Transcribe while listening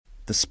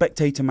The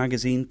Spectator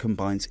magazine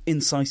combines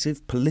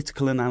incisive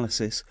political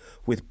analysis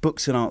with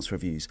books and arts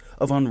reviews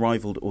of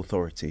unrivalled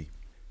authority.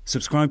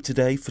 Subscribe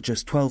today for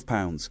just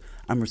 £12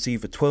 and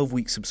receive a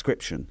 12-week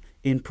subscription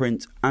in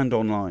print and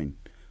online,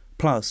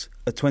 plus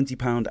a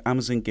 £20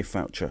 Amazon gift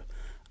voucher,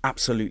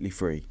 absolutely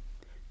free.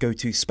 Go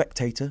to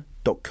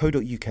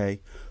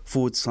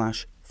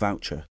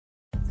spectator.co.uk/voucher.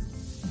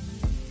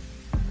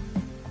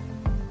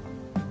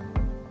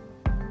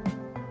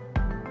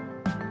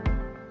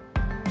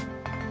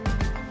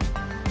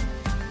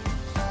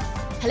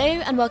 Hello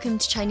and welcome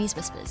to Chinese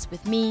Whispers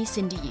with me,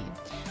 Cindy Yu.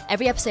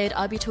 Every episode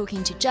I'll be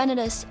talking to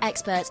journalists,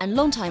 experts and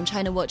long-time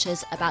China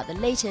watchers about the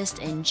latest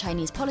in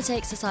Chinese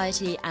politics,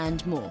 society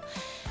and more.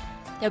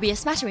 There'll be a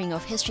smattering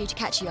of history to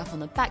catch you up on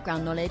the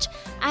background knowledge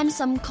and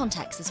some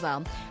context as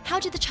well. How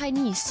do the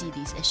Chinese see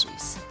these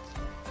issues?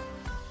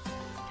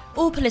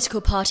 All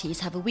political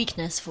parties have a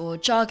weakness for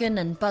jargon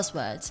and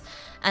buzzwords,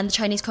 and the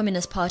Chinese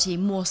Communist Party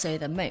more so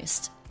than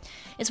most.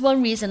 It's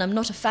one reason I'm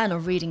not a fan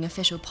of reading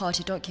official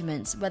party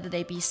documents, whether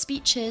they be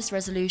speeches,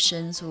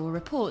 resolutions or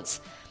reports.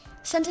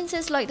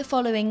 Sentences like the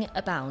following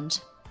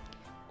abound.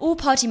 All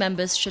party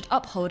members should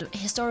uphold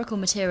historical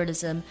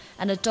materialism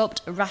and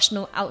adopt a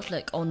rational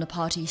outlook on the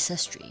party's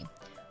history.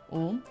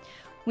 Or,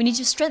 we need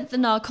to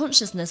strengthen our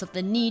consciousness of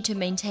the need to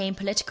maintain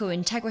political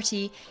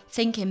integrity,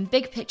 think in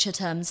big picture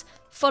terms,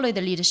 follow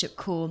the leadership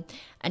call,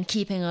 and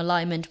keep in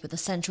alignment with the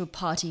central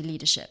party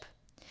leadership.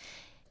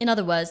 In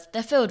other words,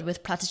 they're filled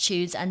with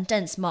platitudes and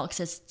dense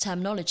Marxist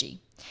terminology.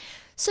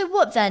 So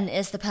what then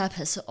is the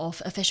purpose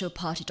of official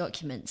party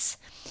documents?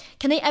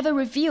 Can they ever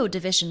reveal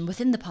division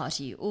within the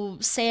party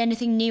or say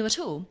anything new at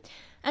all?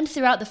 And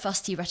throughout the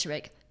fusty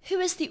rhetoric, who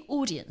is the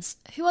audience?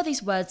 Who are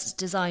these words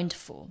designed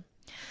for?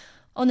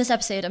 On this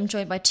episode, I'm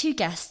joined by two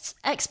guests,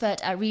 expert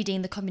at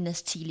reading the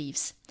communist tea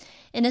leaves.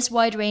 In this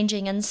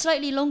wide-ranging and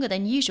slightly longer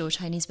than usual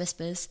Chinese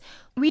Whispers,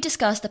 we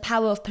discuss the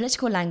power of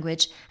political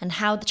language and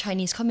how the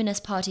Chinese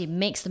Communist Party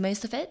makes the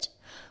most of it,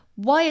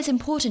 why it's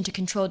important to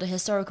control the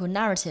historical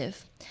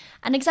narrative,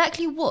 and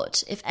exactly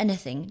what, if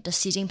anything,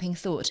 does Xi Jinping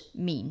thought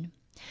mean.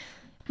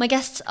 My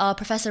guests are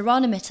Professor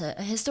Rana Mitter,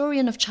 a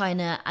historian of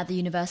China at the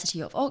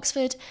University of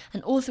Oxford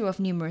and author of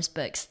numerous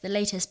books, the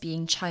latest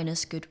being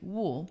China's Good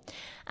War,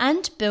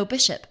 and Bill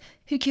Bishop,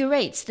 who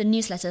curates the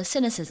newsletter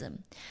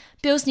Cynicism.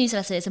 Bill's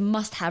newsletter is a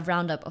must-have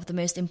roundup of the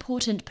most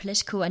important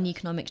political and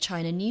economic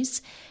China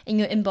news in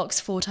your inbox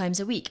 4 times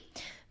a week.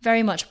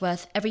 Very much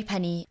worth every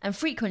penny and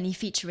frequently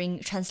featuring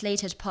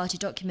translated party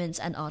documents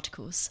and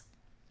articles.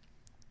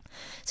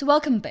 So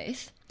welcome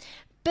both.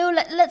 Bill,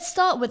 let's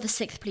start with the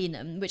 6th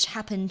plenum, which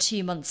happened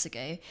 2 months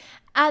ago.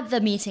 At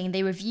the meeting,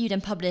 they reviewed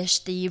and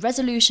published the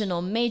resolution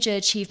on major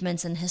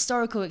achievements and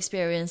historical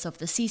experience of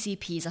the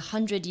CCP's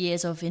 100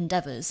 years of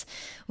endeavours,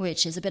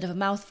 which is a bit of a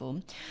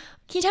mouthful.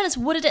 Can you tell us,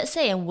 what did it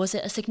say and was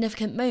it a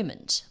significant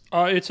moment?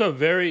 It's a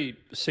very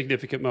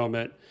significant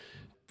moment.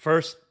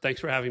 First,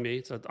 thanks for having me.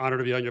 It's an honor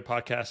to be on your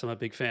podcast. I'm a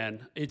big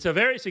fan. It's a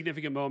very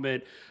significant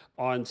moment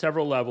on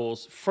several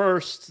levels.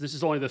 First, this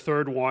is only the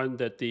third one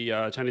that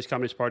the Chinese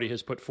Communist Party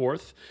has put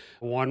forth.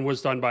 One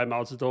was done by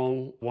Mao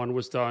Zedong, one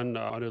was done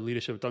under the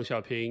leadership of Deng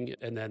Xiaoping,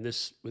 and then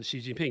this with Xi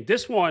Jinping.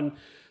 This one,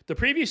 the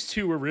previous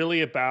two were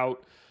really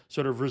about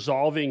sort of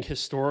resolving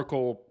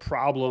historical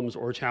problems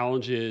or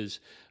challenges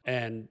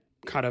and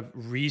kind of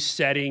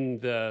resetting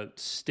the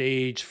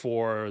stage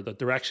for the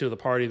direction of the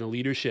party and the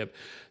leadership.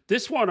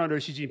 This one under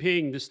Xi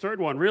Jinping, this third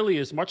one, really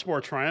is much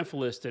more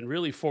triumphalist and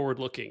really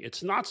forward-looking.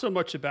 It's not so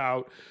much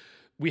about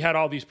we had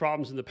all these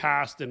problems in the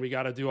past and we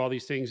got to do all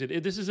these things.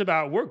 This is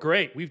about, we're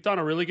great. We've done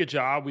a really good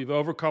job. We've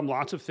overcome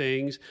lots of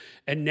things.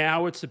 And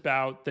now it's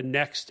about the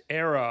next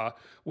era,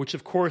 which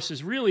of course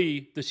is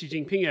really the Xi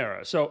Jinping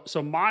era. So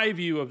my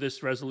view of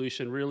this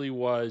resolution really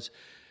was,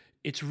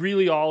 it's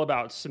really all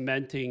about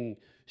cementing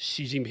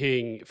Xi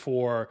Jinping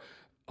for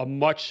a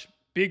much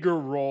bigger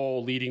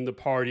role leading the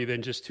party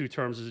than just 2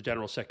 terms as a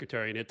general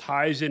secretary. And it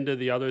ties into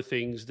the other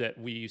things that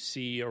we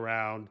see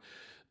around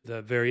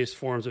the various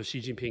forms of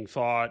Xi Jinping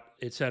thought,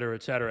 et cetera,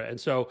 et cetera.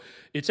 And so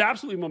it's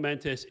absolutely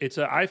momentous. It's,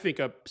 I think,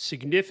 a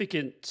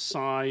significant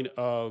sign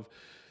of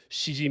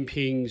Xi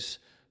Jinping's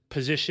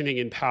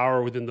positioning and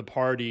power within the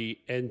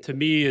party. And to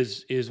me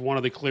is one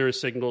of the clearest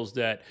signals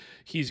that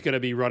he's going to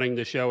be running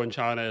the show in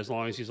China as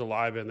long as he's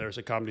alive and there's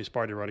a Communist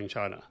Party running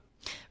China.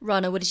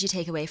 Rana, what did you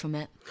take away from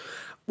it?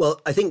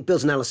 Well, I think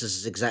Bill's analysis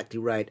is exactly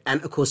right.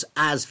 And of course,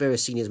 as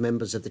various senior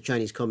members of the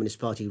Chinese Communist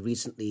Party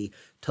recently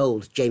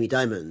told Jamie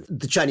Dimon,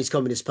 the Chinese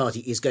Communist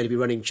Party is going to be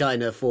running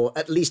China for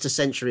at least a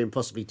century and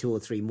possibly 2 or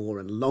 3 more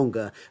and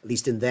longer, at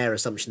least in their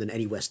assumption, than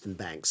any Western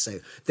banks. So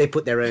they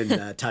put their own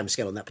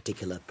timescale on that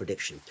particular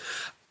prediction.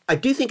 I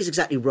do think it's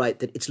exactly right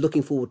that it's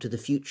looking forward to the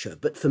future.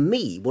 But for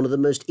me, one of the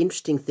most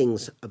interesting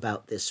things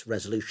about this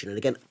resolution, and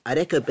again, I'd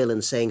echo Bill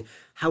in saying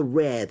how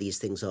rare these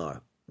things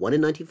are. One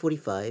in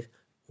 1945,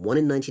 one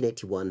in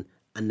 1981,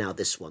 and now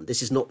this one.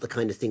 This is not the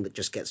kind of thing that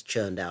just gets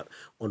churned out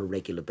on a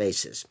regular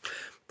basis.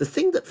 The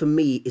thing that for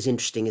me is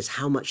interesting is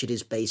how much it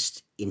is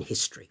based in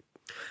history.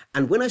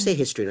 And when I say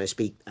history, and I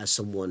speak as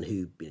someone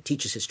who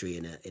teaches history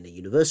in a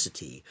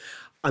university,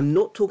 I'm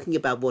not talking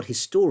about what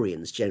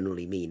historians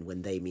generally mean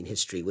when they mean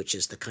history, which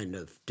is the kind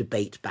of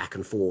debate back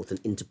and forth and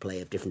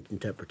interplay of different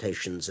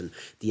interpretations and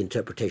the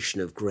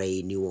interpretation of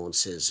grey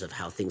nuances of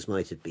how things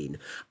might have been.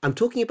 I'm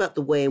talking about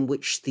the way in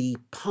which the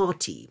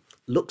party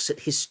looks at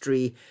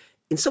history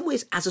in some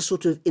ways as a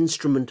sort of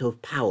instrument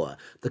of power,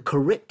 the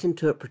correct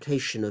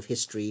interpretation of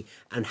history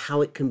and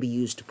how it can be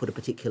used to put a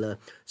particular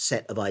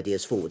set of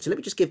ideas forward. So let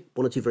me just give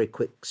one or two very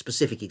quick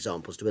specific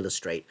examples to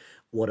illustrate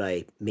what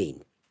I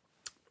mean.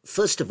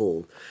 First of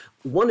all,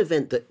 one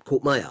event that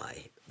caught my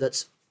eye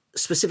that's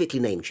specifically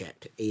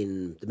name-checked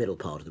in the middle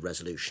part of the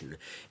resolution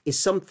is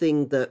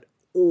something that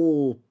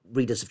all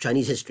readers of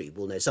Chinese history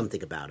will know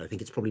something about. I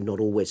think it's probably not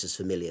always as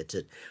familiar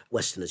to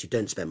Westerners who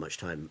don't spend much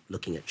time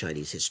looking at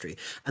Chinese history,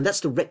 and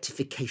that's the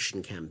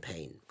rectification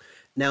campaign.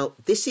 Now,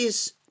 this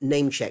is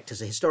name-checked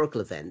as a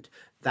historical event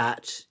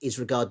that is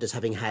regarded as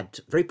having had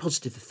very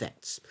positive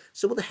effects.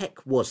 So what the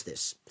heck was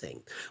this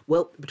thing?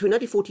 Well, between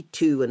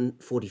 1942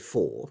 and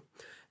 44,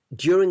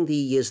 during the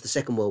years of the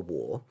Second World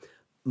War,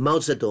 Mao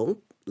Zedong,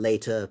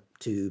 later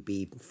to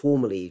be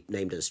formally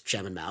named as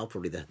Chairman Mao,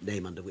 probably the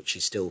name under which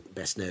he's still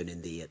best known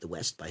in the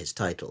West by his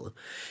title,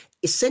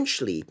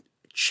 essentially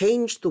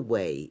changed the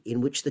way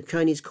in which the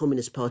Chinese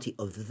Communist Party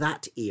of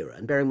that era,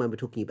 and bearing in mind we're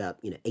talking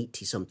about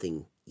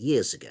 80-something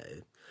years ago,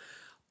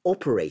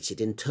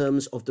 operated in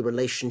terms of the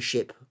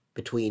relationship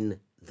between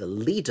the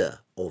leader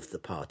of the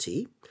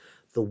party,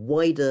 the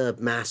wider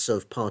mass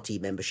of party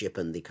membership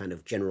and the kind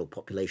of general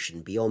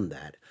population beyond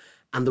that,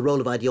 and the role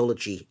of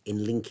ideology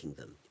in linking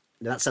them.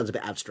 Now, that sounds a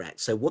bit abstract.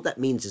 So what that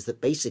means is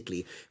that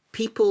basically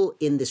people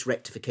in this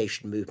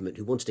rectification movement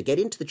who wanted to get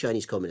into the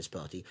Chinese Communist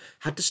Party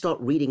had to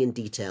start reading in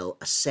detail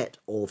a set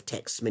of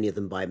texts, many of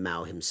them by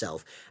Mao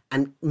himself,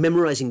 and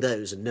memorizing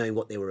those and knowing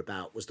what they were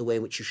about was the way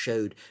in which you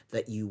showed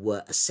that you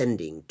were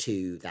ascending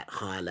to that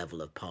higher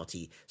level of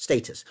party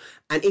status.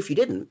 And if you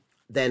didn't,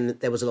 then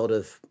there was a lot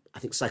of, I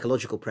think,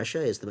 psychological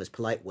pressure is the most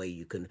polite way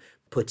you can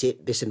put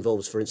it. This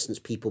involves, for instance,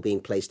 people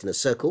being placed in a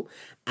circle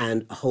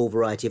and a whole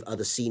variety of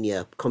other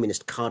senior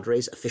communist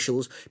cadres,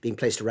 officials being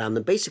placed around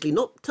them, basically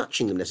not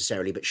touching them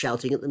necessarily, but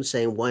shouting at them,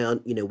 saying, why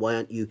aren't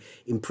you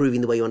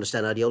improving the way you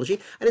understand ideology?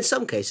 And in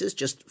some cases,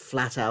 just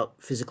flat out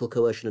physical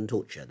coercion and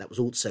torture. That was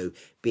also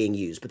being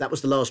used, but that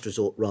was the last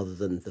resort rather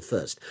than the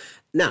first.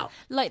 Now,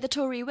 like the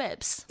Tory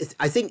whips.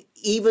 I think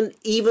even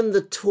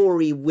the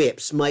Tory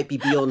whips might be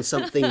beyond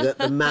something that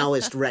the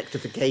Maoist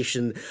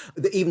rectification,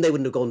 even they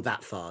wouldn't have gone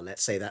that far,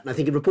 let's say that. And I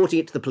think reporting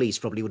it to the police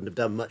probably wouldn't have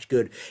done much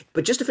good.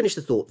 But just to finish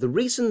the thought, the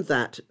reason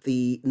that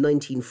the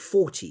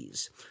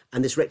 1940s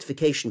and this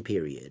rectification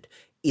period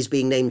is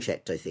being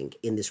name-checked, I think,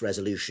 in this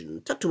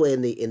resolution, tucked away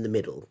in the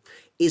middle,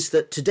 is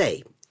that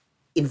today,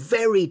 in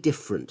very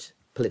different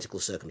political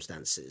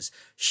circumstances,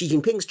 Xi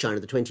Jinping's China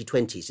of the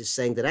 2020s is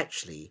saying that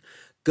actually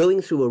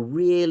going through a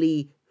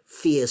really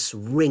fierce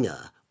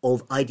wringer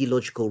of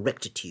ideological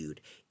rectitude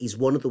is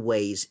one of the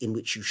ways in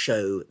which you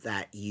show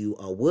that you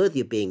are worthy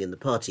of being in the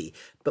party.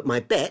 But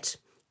my bet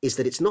is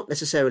that it's not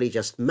necessarily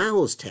just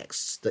Mao's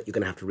texts that you're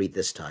going to have to read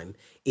this time.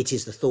 It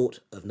is the thought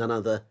of none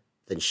other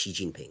than Xi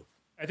Jinping.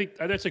 I think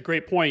that's a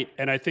great point,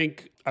 and I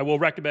think I will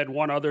recommend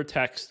one other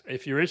text.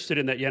 If you're interested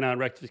in that Yan'an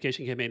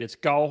rectification campaign, it's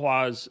Gao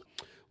Hua's,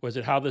 was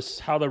it How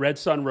the Red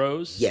Sun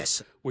Rose?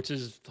 Yes. Which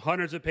is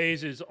hundreds of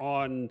pages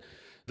on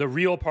the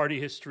real party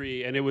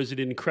history, and it was an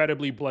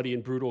incredibly bloody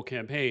and brutal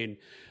campaign.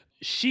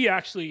 She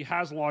actually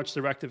has launched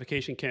the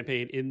rectification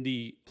campaign in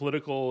the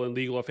political and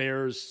legal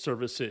affairs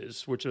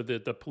services, which are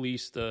the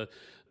police, the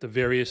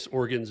various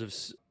organs of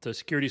the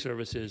security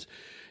services.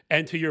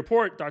 And to your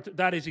point, Doctor,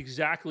 that is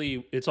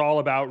exactly, it's all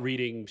about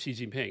reading Xi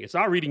Jinping. It's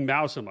not reading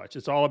Mao so much.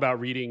 It's all about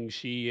reading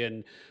Xi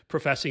and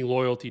professing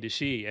loyalty to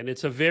Xi. And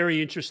it's a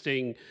very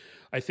interesting,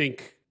 I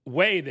think,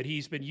 way that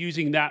he's been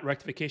using that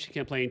rectification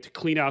campaign to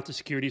clean out the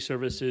security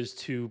services,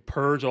 to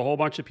purge a whole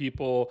bunch of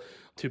people,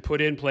 to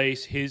put in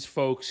place his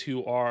folks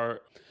who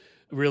are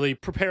really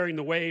preparing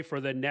the way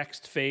for the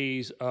next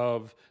phase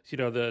of, the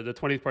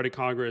 20th Party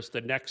Congress,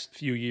 the next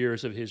few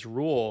years of his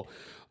rule.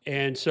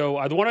 And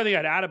so the one other thing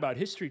I'd add about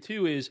history,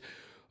 too, is,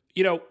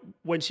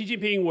 when Xi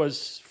Jinping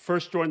was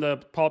first joined the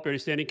Politburo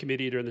Standing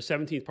Committee during the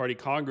 17th Party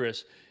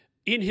Congress,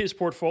 in his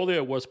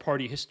portfolio was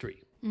party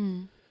history.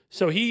 Mm.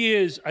 So he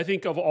is, I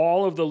think, of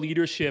all of the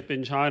leadership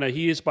in China,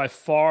 he is by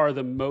far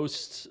the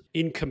most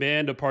in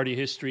command of party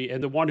history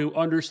and the one who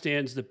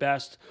understands the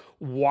best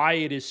why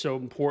it is so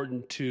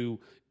important to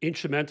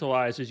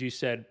instrumentalize, as you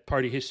said,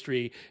 party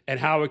history and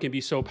how it can be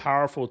so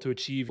powerful to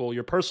achieve all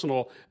your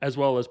personal as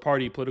well as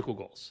party political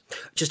goals.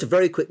 Just a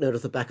very quick note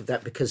off the back of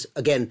that, because,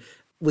 again,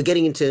 we're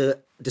getting into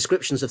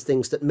descriptions of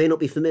things that may not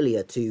be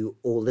familiar to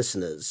all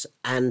listeners.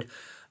 And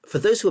for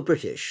those who are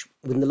British,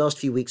 within the last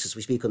few weeks as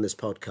we speak on this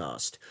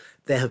podcast,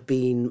 there have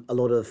been a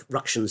lot of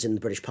ructions in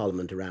the British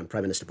Parliament around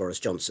Prime Minister Boris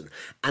Johnson.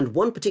 And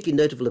one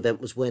particularly notable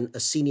event was when a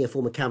senior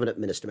former cabinet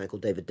minister, a man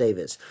called David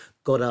Davis,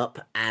 got up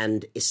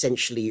and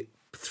essentially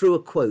threw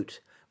a quote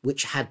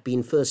which had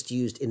been first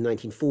used in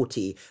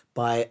 1940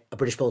 by a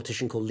British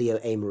politician called Leo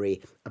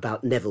Amery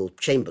about Neville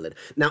Chamberlain.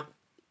 Now,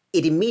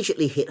 it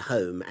immediately hit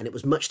home, and it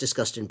was much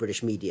discussed in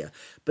British media.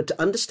 But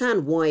to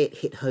understand why it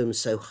hit home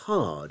so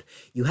hard,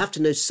 you have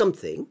to know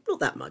something, not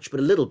that much, but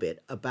a little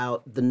bit,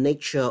 about the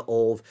nature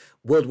of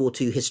World War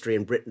II history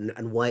in Britain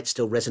and why it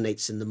still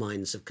resonates in the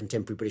minds of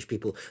contemporary British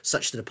people,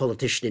 such that a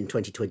politician in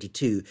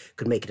 2022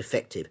 could make it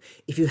effective.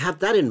 If you have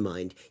that in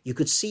mind, you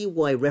could see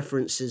why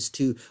references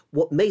to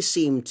what may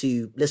seem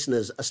to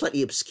listeners a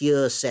slightly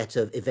obscure set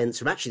of events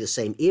from actually the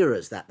same era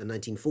as that, the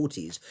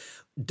 1940s,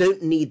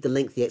 don't need the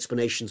lengthy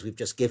explanations we've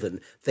just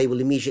given. They will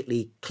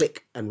immediately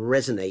click and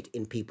resonate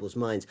in people's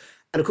minds.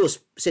 And of course,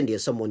 Cindy,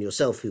 as someone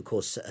yourself who, of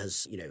course,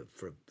 has,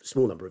 for a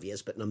small number of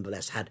years, but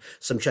nonetheless had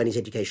some Chinese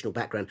educational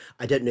background,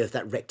 I don't know if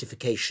that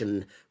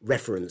rectification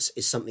reference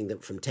is something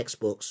that from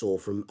textbooks or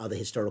from other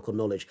historical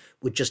knowledge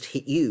would just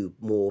hit you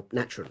more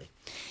naturally.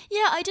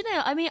 Yeah, I don't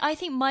know. I mean, I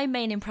think my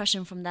main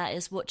impression from that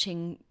is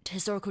watching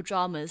historical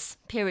dramas,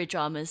 period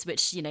dramas,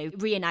 which,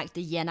 reenact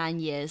the Yan'an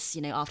years,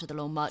 after the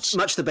Long March.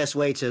 Much the best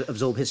way to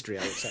absorb history,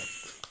 I would say.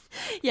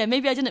 Yeah,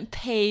 maybe I didn't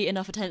pay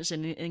enough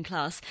attention in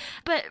class.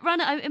 But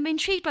Rana, I'm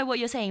intrigued by what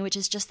you're saying, which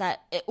is just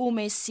that it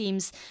almost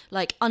seems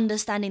like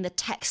understanding the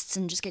texts,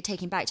 and just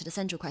taking back to the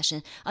central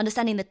question,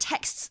 understanding the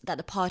texts that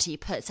the party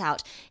puts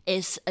out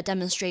is a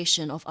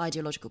demonstration of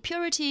ideological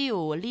purity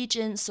or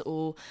allegiance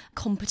or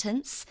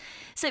competence.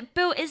 So,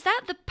 Bill, is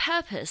that the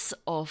purpose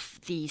of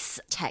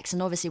these texts?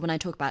 And obviously when I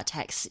talk about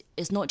texts,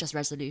 it's not just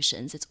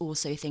resolutions, it's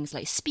also things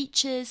like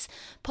speeches,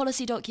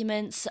 policy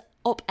documents,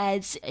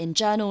 op-eds in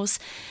journals.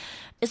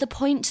 Is the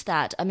point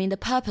that, the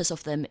purpose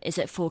of them, is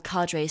it for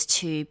cadres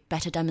to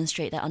better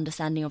demonstrate their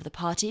understanding of the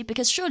party?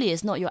 Because surely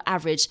it's not your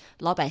average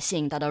老百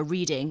姓 that are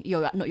reading,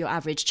 not your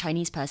average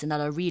Chinese person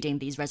that are reading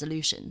these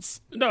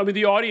resolutions. No,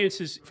 the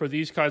audiences for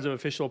these kinds of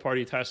official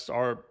party tests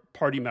are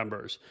party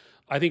members.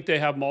 I think they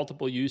have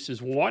multiple uses.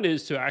 One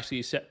is to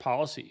actually set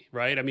policy,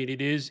 right?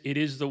 It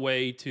is the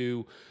way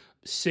to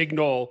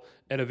signal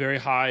at a very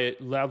high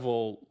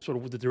level sort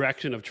of the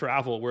direction of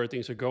travel, where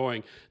things are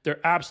going. There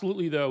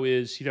absolutely, though,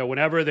 is,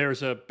 whenever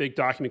there's a big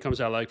document comes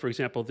out, like, for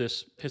example,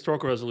 this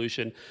historical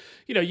resolution,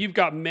 you've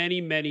got many,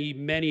 many,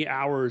 many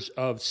hours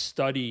of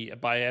study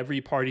by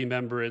every party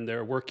member in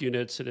their work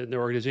units and in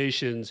their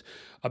organizations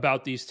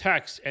about these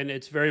texts. And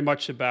it's very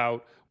much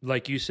about,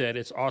 like you said,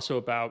 it's also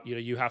about,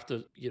 you have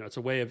to, it's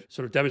a way of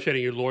sort of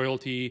demonstrating your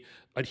loyalty,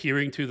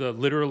 adhering to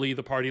literally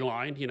the party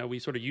line. We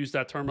sort of use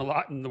that term a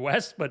lot in the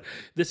West, but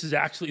this is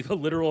actually the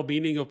literal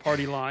meaning of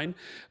party line.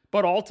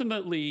 But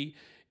ultimately,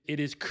 it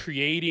is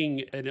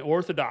creating an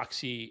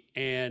orthodoxy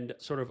and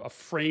sort of a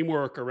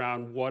framework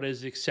around what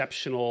is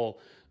exceptional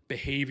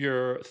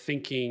behavior,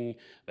 thinking,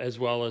 as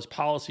well as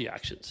policy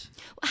actions.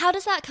 How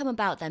does that come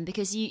about then?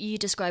 Because you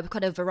describe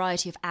quite a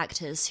variety of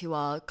actors who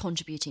are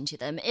contributing to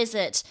them. Is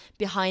it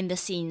behind the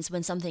scenes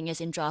when something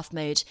is in draft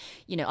mode,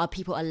 are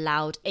people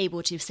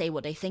able to say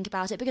what they think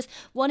about it? Because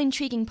one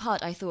intriguing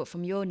part I thought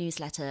from your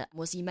newsletter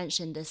was you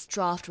mentioned this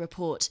draft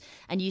report,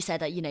 and you said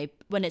that,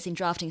 when it's in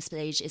drafting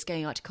stage, it's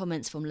going out to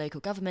comments from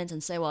local governments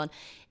and so on,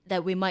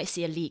 that we might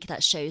see a leak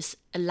that shows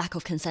a lack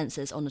of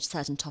consensus on a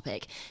certain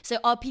topic. So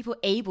are people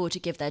able to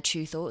give their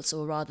true thoughts,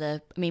 or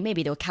rather,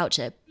 maybe they'll couch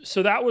it?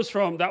 So that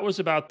was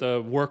about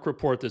the work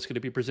report that's going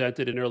to be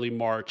presented in early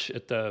March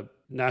at the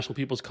National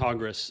People's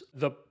Congress.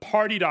 The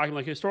party document,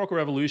 like a historical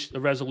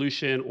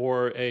resolution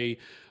or a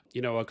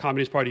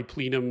Communist Party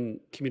plenum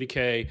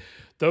communique,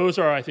 those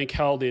are, I think,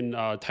 held in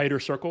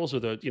tighter circles,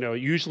 or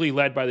usually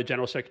led by the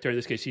General Secretary, in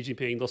this case, Xi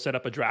Jinping. They'll set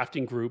up a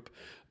drafting group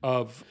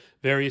of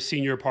various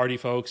senior party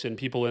folks and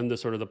people in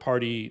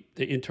the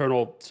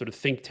internal sort of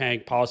think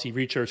tank policy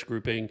research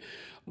grouping.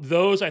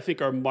 Those, I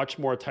think, are much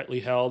more tightly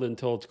held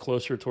until it's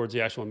closer towards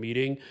the actual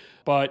meeting.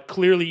 But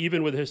clearly,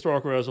 even with the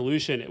historical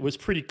resolution, it was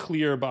pretty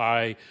clear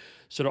by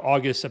sort of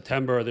August,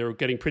 September, they were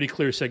getting pretty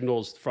clear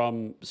signals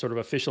from sort of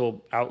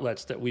official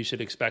outlets that we should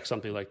expect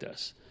something like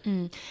this.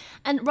 And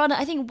Rana,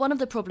 I think one of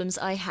the problems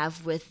I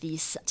have with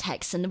these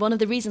texts, and one of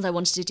the reasons I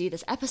wanted to do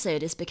this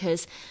episode, is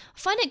because I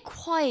find it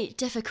quite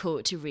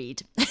difficult to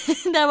read.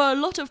 There are a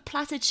lot of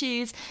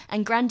platitudes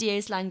and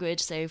grandiose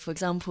language. So, for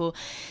example,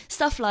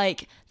 stuff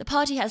like, the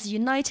party has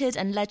united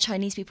and led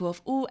Chinese people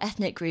of all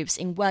ethnic groups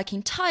in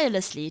working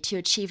tirelessly to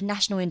achieve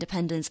national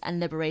independence and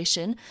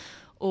liberation.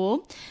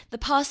 Or, the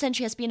past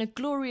century has been a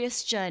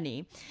glorious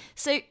journey.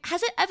 So,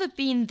 has it ever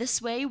been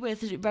this way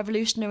with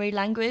revolutionary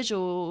language,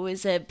 or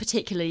is it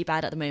particularly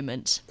bad at the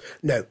moment?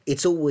 No,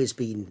 it's always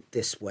been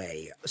this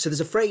way. So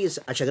there's a phrase,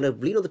 actually I'm going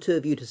to lean on the two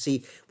of you to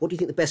see what do you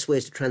think the best way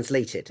is to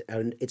translate it.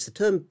 And it's the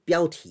term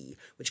标题,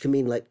 which can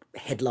mean like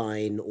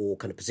headline or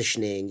kind of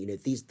positioning,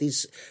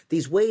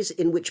 these ways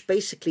in which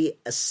basically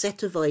a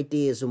set of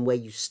ideas and where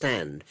you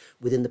stand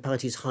within the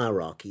party's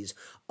hierarchies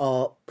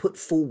are put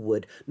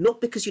forward, not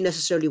because you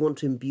necessarily want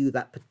to imbue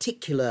that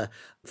particular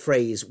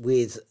phrase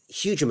with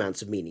huge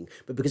amounts of meaning,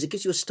 but because it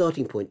gives you a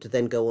starting point to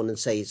then go on and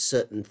say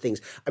certain things.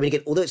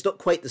 Again, although it's not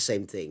quite the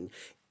same thing,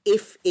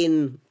 if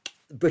in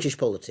British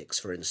politics,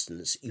 for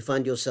instance, you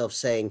find yourself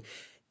saying,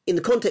 In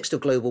the context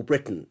of global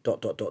Britain, ...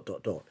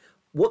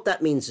 what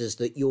that means is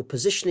that you're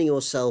positioning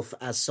yourself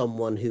as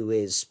someone who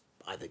is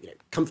either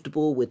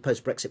comfortable with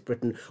post-Brexit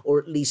Britain, or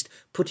at least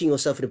putting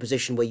yourself in a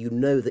position where you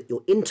know that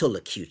your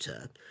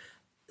interlocutor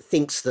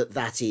thinks that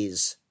that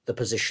is the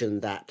position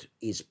that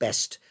is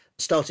best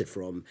started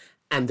from,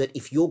 and that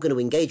if you're going to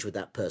engage with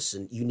that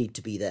person, you need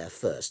to be there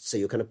first. So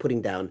you're kind of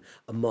putting down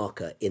a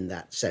marker in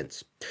that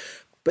sense.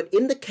 But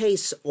in the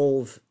case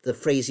of the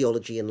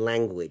phraseology and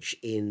language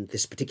in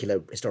this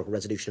particular historical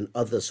resolution and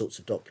other sorts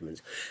of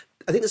documents,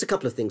 I think there's a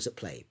couple of things at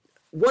play.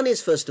 One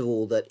is, first of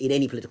all, that in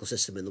any political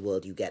system in the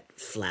world, you get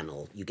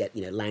flannel. You get,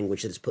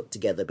 language that is put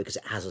together because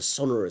it has a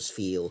sonorous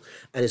feel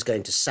and is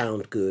going to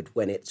sound good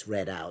when it's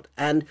read out.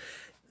 And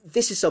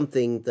this is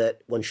something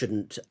that one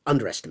shouldn't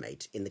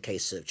underestimate in the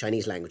case of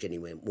Chinese language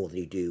anyway, more than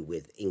you do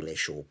with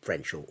English or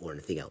French or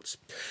anything else.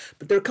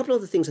 But there are a couple of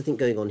other things I think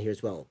going on here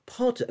as well.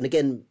 And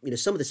again,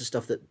 some of this is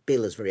stuff that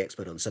Bill is very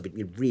expert on, so I'd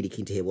be really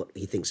keen to hear what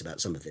he thinks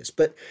about some of this.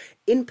 But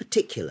in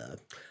particular,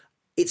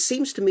 it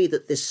seems to me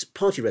that this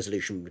party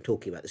resolution we're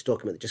talking about, this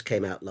document that just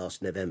came out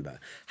last November,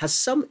 has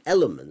some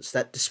elements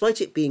that,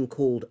 despite it being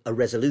called a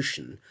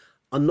resolution,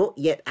 are not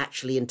yet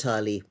actually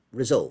entirely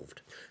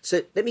resolved.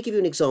 So let me give you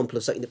an example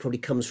of something that probably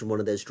comes from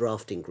one of those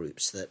drafting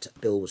groups that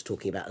Bill was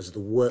talking about as the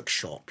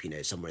workshop,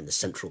 somewhere in the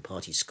Central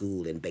Party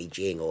School in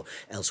Beijing or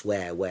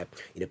elsewhere where,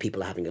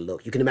 people are having a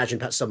look. You can imagine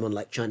perhaps someone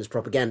like China's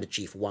propaganda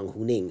chief, Wang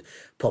Huning,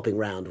 popping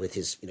round with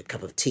his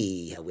cup of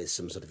tea with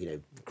some sort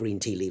of, green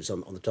tea leaves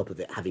on the top of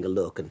it, having a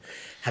look and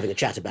having a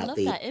chat about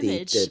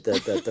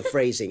the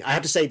phrasing. I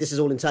have to say this is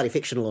all entirely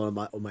fictional on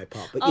my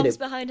part. But, arms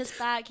behind his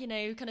back,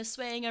 kind of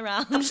swaying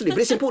around. Absolutely,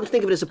 but it's important to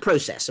think of it as a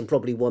process and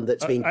probably one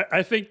that's been...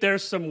 I think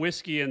there's some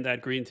whiskey in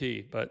that green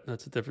tea, but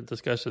that's a different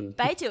discussion.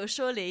 白酒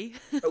surely.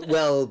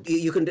 Well,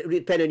 you can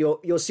depend on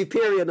your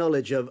superior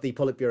knowledge of the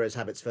Politburo's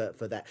habits for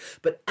that.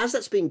 But as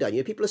that's being done,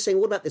 people are saying,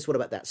 what about this, what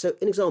about that? So,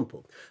 an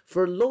example,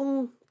 for a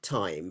long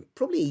time,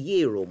 probably a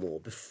year or more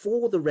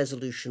before the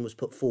resolution was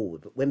put forward,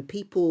 but when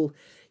people...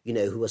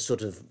 who are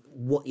sort of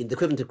the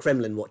equivalent of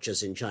Kremlin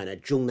watchers in China,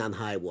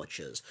 Zhongnanhai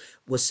watchers,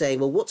 were saying,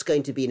 well, what's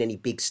going to be in any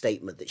big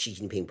statement that Xi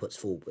Jinping puts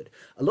forward?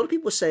 A lot of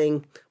people were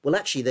saying, well,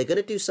 actually, they're going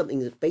to do something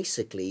that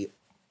basically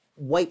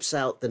wipes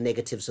out the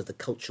negatives of the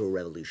Cultural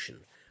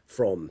Revolution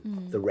from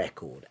the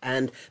record.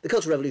 And the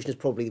Cultural Revolution is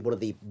probably one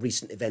of the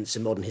recent events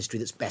in modern history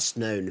that's best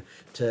known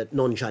to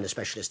non-China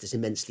specialists, this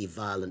immensely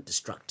violent,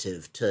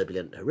 destructive,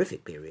 turbulent,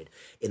 horrific period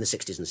in the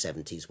 60s and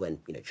 70s when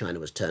China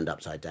was turned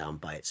upside down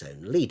by its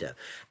own leader.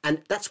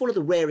 And that's one of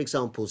the rare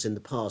examples in the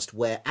past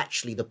where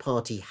actually the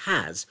party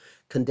has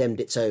condemned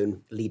its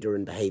own leader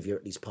and behaviour,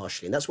 at least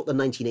partially. And that's what the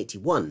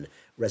 1981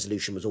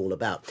 resolution was all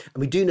about.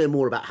 And we do know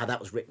more about how that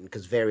was written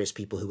because various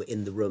people who were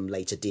in the room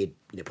later did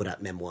put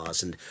out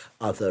memoirs and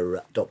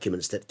other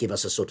documents that give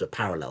us a sort of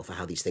parallel for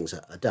how these things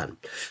are done.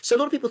 So a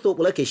lot of people thought,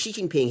 well, okay, Xi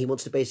Jinping, he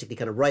wants to basically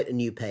kind of write a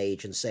new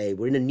page and say,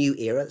 we're in a new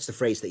era. That's the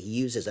phrase that he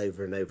uses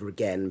over and over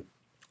again.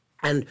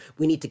 And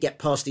we need to get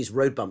past these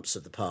road bumps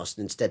of the past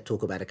and instead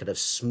talk about a kind of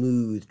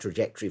smooth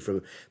trajectory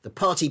from the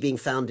party being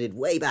founded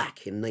way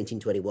back in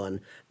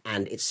 1921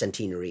 and its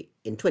centenary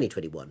in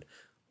 2021.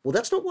 Well,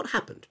 that's not what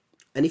happened.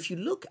 And if you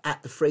look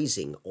at the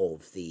phrasing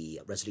of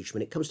the resolution,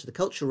 when it comes to the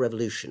Cultural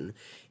Revolution,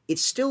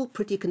 it's still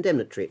pretty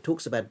condemnatory. It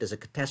talks about it as a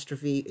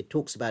catastrophe. It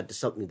talks about it as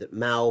something that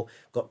Mao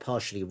got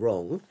partially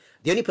wrong.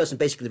 The only person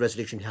basically in the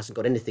resolution who hasn't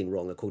got anything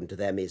wrong, according to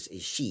them, is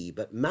Xi.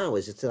 But Mao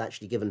is still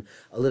actually given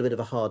a little bit of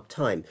a hard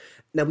time.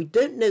 Now, we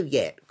don't know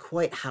yet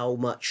quite how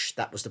much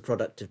that was the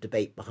product of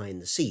debate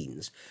behind the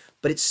scenes.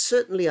 But it's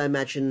certainly, I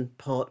imagine,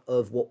 part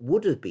of what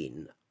would have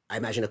been, I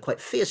imagine, a quite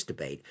fierce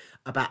debate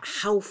about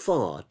how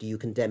far do you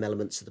condemn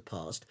elements of the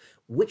past,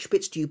 which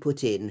bits do you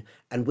put in,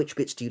 and which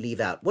bits do you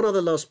leave out. One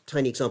other last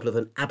tiny example of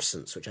an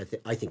absence, which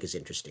I think is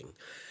interesting.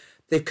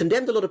 They've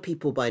condemned a lot of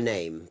people by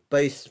name,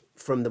 both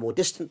from the more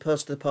distant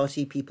past of the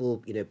party,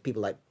 people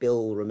like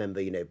Bill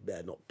remember,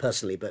 not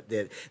personally, but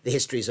the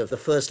histories of the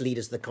first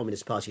leaders of the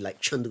Communist Party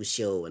like Chen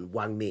Duxiu and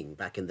Wang Ming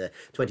back in the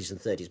 20s and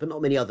 30s, but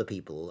not many other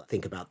people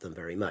think about them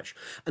very much.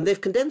 And they've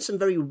condemned some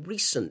very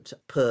recent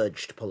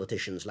purged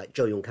politicians like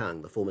Zhou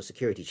Yongkang, the former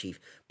security chief,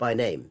 by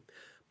name.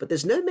 But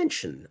there's no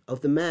mention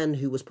of the man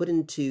who was put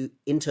into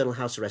internal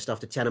house arrest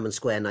after Tiananmen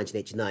Square in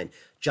 1989,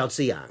 Zhao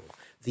Ziyang,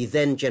 the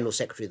then General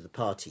Secretary of the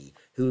party,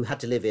 who had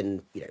to live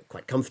in,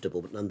 quite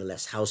comfortable but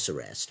nonetheless house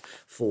arrest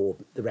for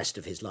the rest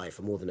of his life,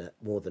 for more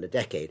than a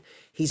decade.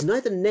 He's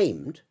neither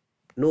named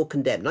nor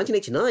condemned.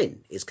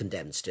 1989 is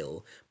condemned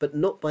still, but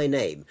not by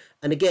name.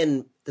 And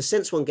again, the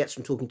sense one gets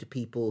from talking to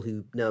people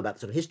who know about the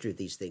sort of history of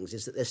these things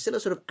is that there's still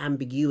a sort of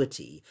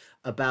ambiguity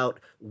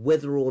about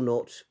whether or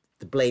not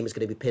the blame is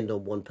going to be pinned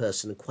on one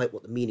person and quite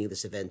what the meaning of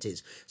this event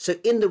is. So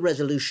in the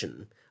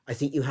resolution, I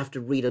think you have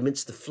to read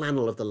amidst the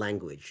flannel of the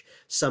language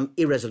some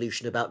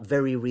irresolution about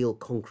very real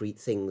concrete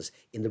things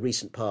in the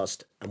recent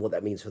past and what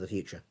that means for the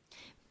future.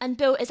 And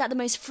Bill, is that the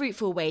most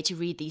fruitful way to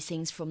read these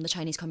things from the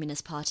Chinese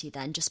Communist Party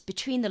then, just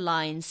between the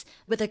lines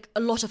with a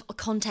lot of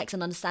context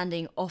and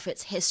understanding of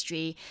its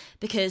history?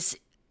 Because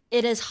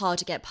it is hard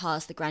to get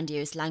past the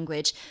grandiose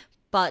language.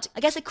 But I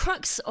guess the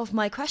crux of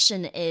my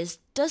question is,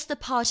 does the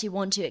party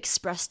want to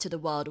express to the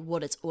world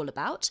what it's all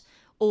about?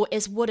 Or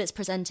is what it's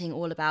presenting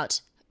all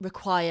about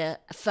require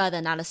further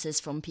analysis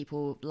from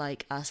people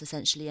like us,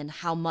 essentially, and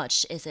how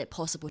much is it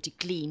possible to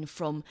glean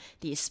from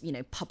these,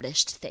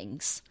 published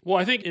things? Well,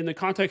 I think in the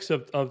context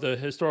of the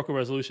historical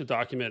resolution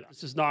document,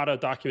 this is not a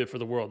document for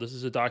the world. This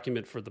is a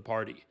document for the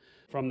party.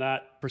 From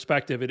that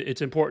perspective,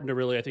 it's important to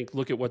really, I think,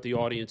 look at what the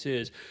audience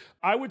is.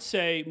 I would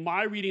say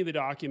my reading of the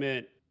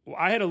document,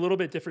 I had a little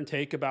bit different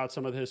take about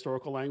some of the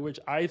historical language.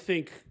 I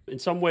think in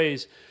some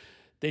ways,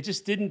 they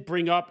just didn't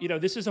bring up,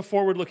 this is a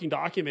forward-looking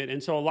document.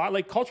 And so a lot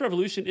like Cultural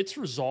Revolution, it's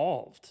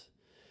resolved.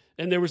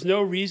 And there was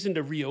no reason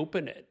to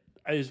reopen it,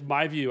 is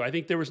my view. I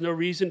think there was no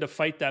reason to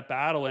fight that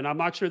battle. And I'm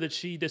not sure that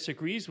Xi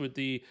disagrees with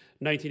the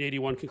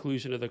 1981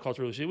 conclusion of the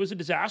Cultural Revolution. It was a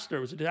disaster. It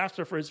was a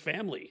disaster for his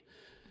family.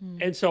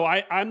 And so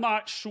I'm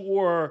not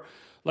sure,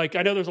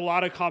 I know there's a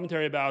lot of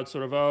commentary about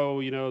sort of,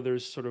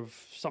 there's sort of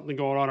something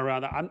going on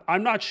around that.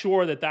 I'm not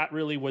sure that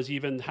really was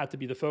even had to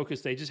be the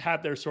focus. They just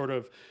had their sort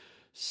of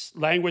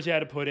language they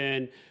had to put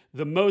in.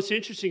 The most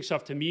interesting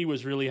stuff to me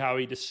was really how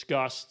he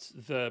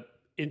discussed the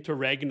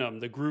interregnum,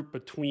 the group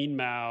between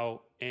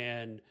Mao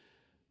and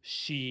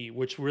Xi,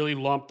 which really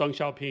lumped Deng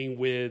Xiaoping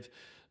with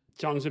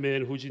Jiang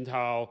Zemin, Hu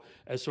Jintao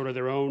as sort of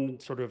their own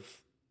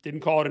didn't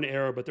call it an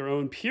era, but their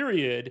own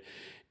period.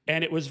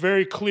 And it was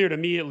very clear to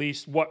me, at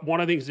least, what one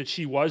of the things that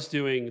she was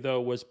doing, though,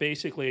 was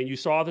basically, and you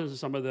saw this in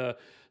some of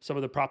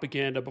the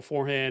propaganda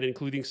beforehand,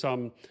 including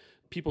some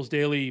People's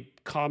Daily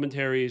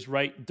commentaries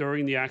right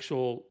during the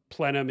actual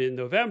plenum in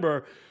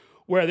November,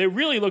 where they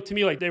really looked to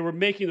me like they were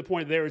making the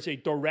point that there is a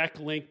direct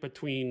link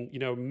between,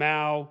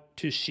 Mao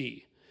to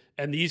Xi.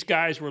 And these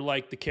guys were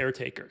like the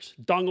caretakers.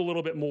 Deng a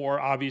little bit more,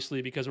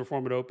 obviously, because of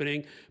Reform and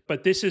Opening.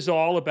 But this is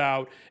all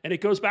about, and it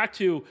goes back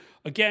to,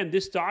 again,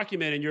 this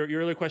document and your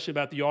earlier question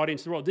about the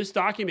audience in the world. This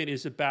document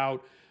is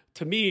about,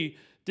 to me,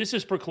 this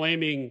is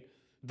proclaiming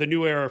the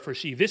new era for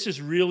Xi. This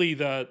is really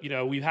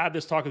we've had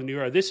this talk of the new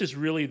era. This is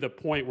really the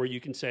point where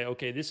you can say,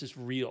 okay, this is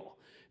real.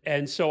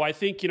 And so I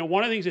think,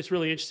 one of the things that's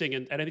really interesting,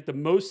 and I think the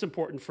most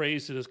important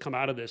phrase that has come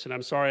out of this, and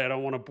I'm sorry, I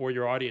don't want to bore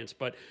your audience,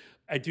 but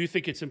I do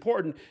think it's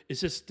important,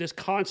 is this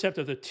concept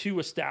of the two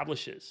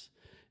establishes.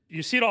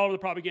 You see it all over the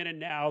propaganda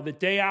now. The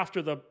day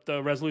after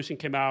the resolution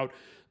came out,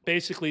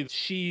 basically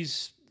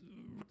Xi's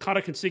kind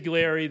of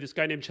consigliere, this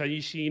guy named Chen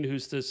Yixin,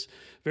 who's this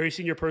very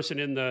senior person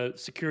in the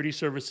security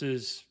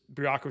services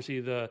bureaucracy,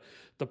 the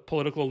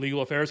Political and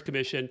Legal Affairs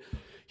Commission,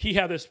 he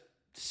had this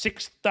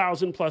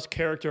 6,000 plus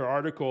character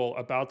article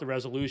about the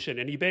resolution.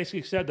 And he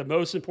basically said the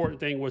most important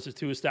thing was the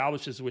two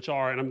establishes, which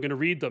are, and I'm going to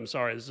read them.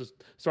 Sorry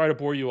to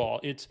bore you all.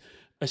 It's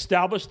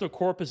establish the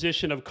core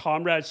position of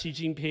Comrade Xi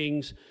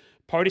Jinping's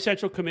Party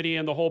Central Committee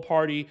and the whole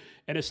party,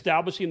 and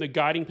establishing the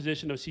guiding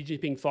position of Xi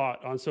Jinping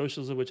thought on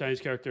socialism with Chinese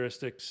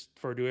characteristics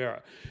for a new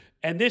era.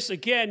 And this,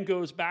 again,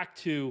 goes back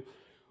to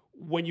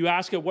when you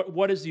ask it,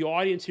 what is the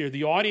audience here?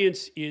 The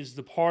audience is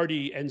the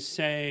party and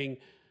saying,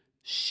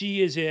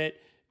 Xi is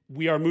it,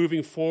 we are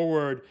moving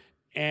forward,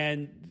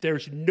 and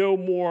there's no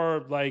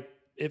more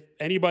if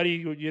anybody,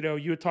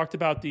 you had talked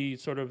about the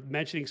sort of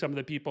mentioning some of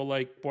the people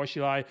like Bo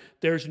Xilai,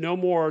 there's no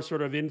more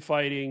sort of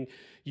infighting.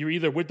 You're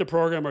either with the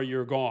program or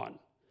you're gone.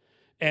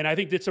 And I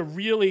think it's a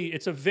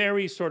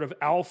very sort of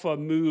alpha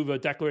move, a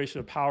declaration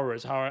of power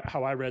is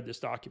how I read this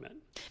document.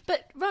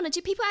 But Rana,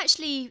 do people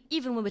actually,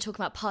 even when we're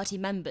talking about party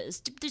members,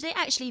 do they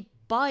actually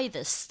buy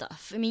this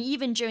stuff? I mean,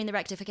 even during the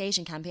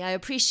rectification campaign, I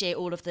appreciate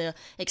all of the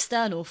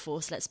external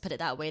force, let's put it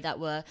that way, that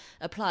were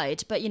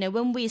applied. But,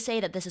 when we say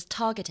that this is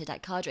targeted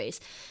at cadres,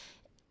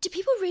 do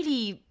people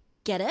really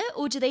get it?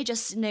 Or do they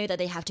just know that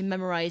they have to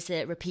memorize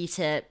it, repeat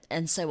it,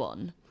 and so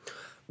on?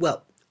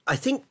 Well, I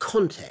think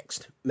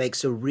context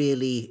makes a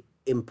really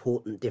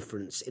important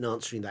difference in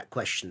answering that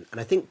question. And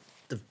I think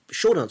the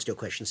short answer to your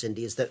question,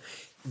 Cindy, is that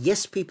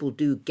yes, people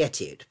do get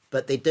it,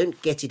 but they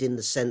don't get it in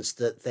the sense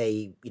that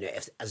they,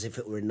 as if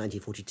it were in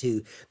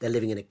 1942, they're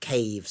living in a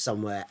cave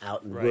somewhere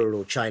out in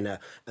rural China,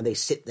 and they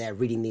sit there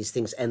reading these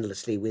things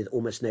endlessly with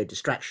almost no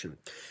distraction.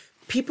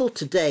 People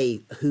today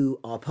who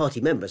are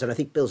party members, and I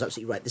think Bill's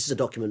absolutely right, this is a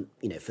document,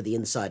 for the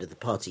inside of the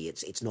party.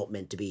 It's not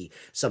meant to be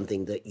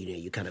something that,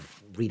 you kind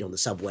of read on the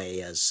subway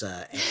as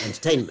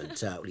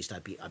entertainment, at least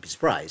I'd be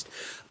surprised.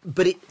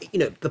 But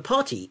the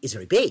party is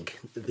very big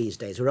these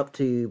days. We're up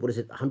to,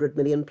 100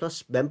 million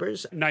plus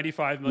members?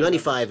 95 million.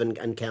 95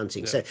 and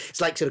counting. Yeah. So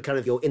it's like sort of kind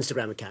of your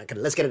Instagram account.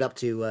 Let's get it up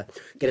to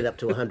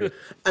 100.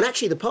 And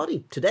actually the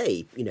party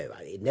today,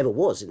 it never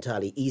was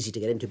entirely easy to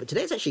get into, but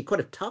today it's actually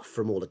quite tough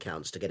from all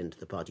accounts to get into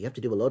the party. You have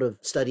to do a lot of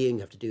studying,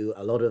 you have to do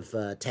a lot of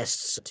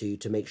tests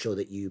to make sure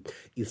that you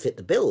fit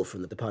the bill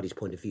from the party's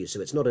point of view. So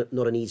it's not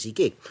an easy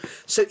gig.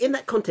 So in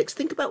that context,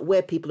 think about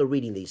where people are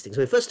reading these things. I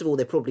mean, first of all,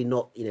 they're probably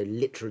not,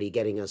 literally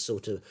getting a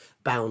sort of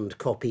bound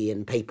copy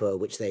in paper,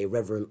 which they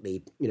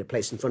reverently,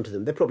 place in front of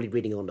them. They're probably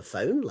reading on the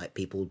phone, like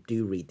people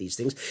do read these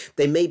things.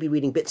 They may be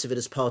reading bits of it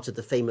as part of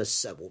the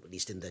famous, well, at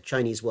least in the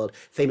Chinese world,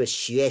 famous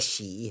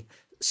xuexi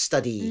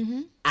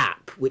study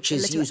app, which A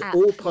is little use app,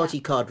 all party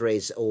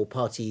cadres or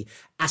party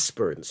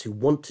aspirants who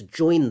want to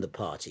join the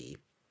party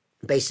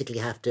basically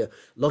have to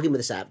log in with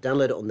this app,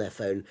 download it on their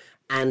phone,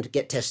 and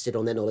get tested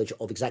on their knowledge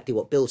of exactly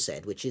what Bill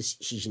said, which is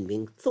Xi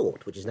Jinping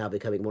thought, which is now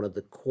becoming one of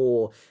the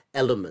core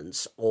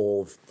elements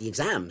of the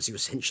exams you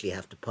essentially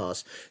have to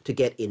pass to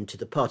get into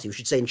the party. We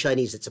should say in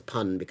Chinese it's a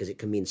pun because it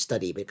can mean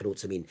study, but it can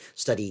also mean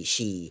study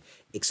Xi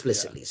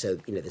explicitly. Yeah. So,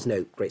 there's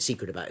no great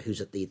secret about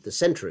who's at the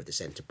center of this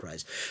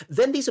enterprise.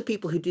 Then these are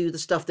people who do the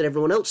stuff that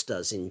everyone else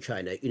does in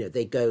China.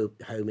 They go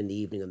home in the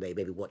evening and they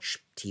maybe watch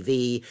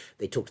TV,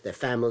 they talk to their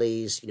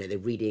families, they're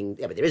reading.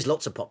 There is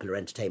lots of popular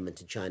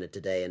entertainment in China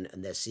today, and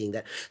they're seeing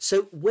that.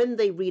 So when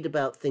they read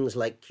about things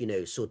like,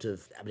 sort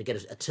of, I'm going to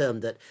get a term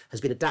that has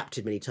been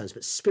adapted many times,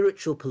 but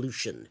spiritual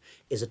pollution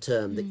is a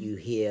term that you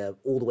hear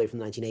all the way from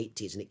the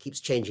 1980s, and it keeps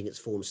changing its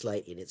form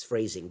slightly in its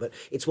phrasing, but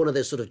it's one of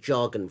those sort of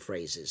jargon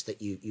phrases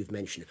that you've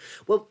mentioned.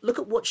 Well, look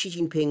at what Xi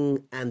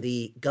Jinping and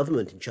the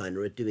government in China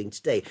are doing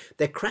today.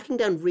 They're cracking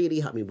down really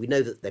hard. We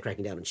know that they're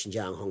cracking down on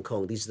Xinjiang, Hong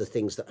Kong. These are the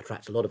things that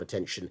attract a lot of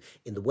attention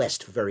in the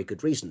West for very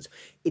good reasons.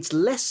 It's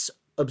less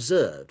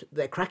observed.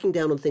 They're cracking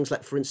down on things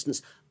like, for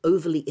instance,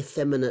 overly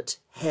effeminate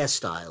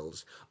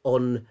hairstyles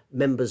on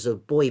members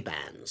of boy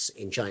bands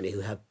in China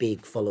who have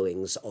big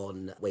followings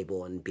on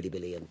Weibo and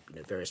Bilibili and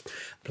various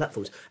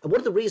platforms. And one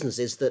of the reasons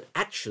is that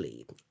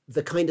actually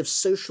the kind of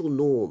social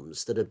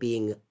norms that are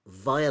being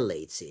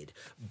violated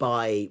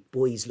by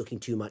boys looking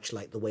too much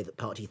like the way that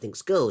party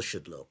thinks girls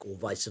should look, or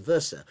vice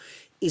versa,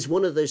 is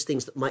one of those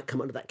things that might come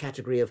under that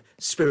category of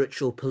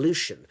spiritual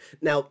pollution.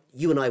 Now,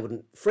 you and I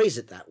wouldn't phrase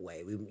it that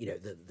way.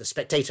 The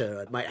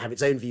Spectator might have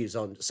its own views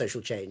on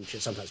social change,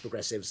 sometimes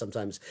progressive,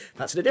 sometimes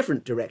perhaps in a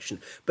different direction.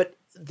 But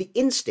the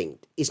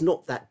instinct is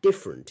not that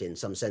different in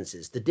some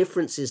senses. The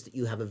difference is that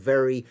you have a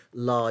very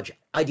large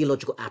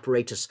ideological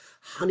apparatus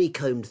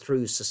honeycombed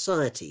through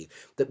society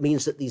that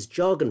means that these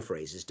jargon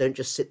phrases don't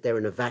just sit there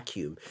in a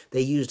vacuum.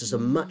 They're used as a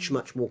much,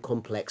 much more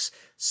complex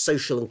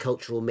social and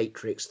cultural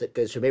matrix that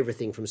goes from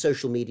everything from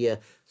social media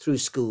through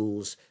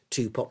schools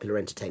to popular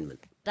entertainment.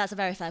 That's a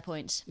very fair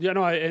point. Yeah,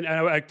 no,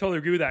 I totally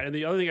agree with that. And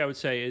the other thing I would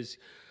say is,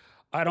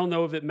 I don't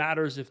know if it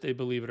matters if they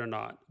believe it or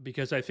not,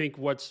 because I think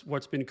what's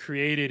been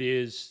created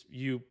is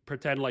you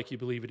pretend like you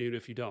believe it even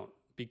if you don't.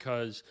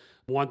 Because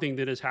one thing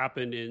that has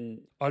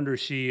happened under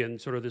Xi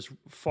and sort of this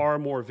far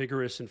more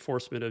vigorous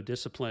enforcement of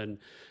discipline,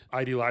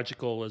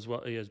 ideological as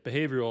well as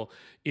behavioral,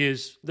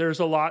 is there's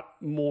a lot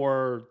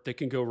more that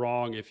can go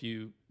wrong if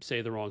you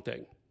say the wrong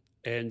thing.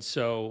 And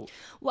so...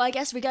 Well, I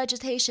guess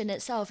regurgitation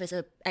itself is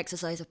an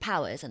exercise of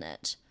power, isn't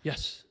it?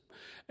 Yes.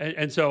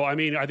 And so, I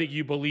think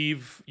you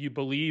believe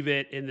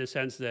it in the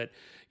sense that,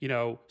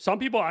 some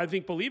people, I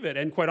think, believe it.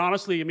 And quite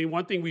honestly,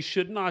 one thing we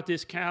should not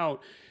discount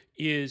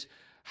is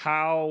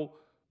how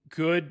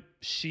good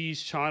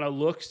Xi's China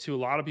looks to a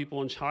lot of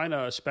people in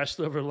China,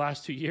 especially over the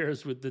last 2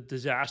 years with the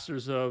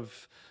disasters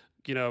of,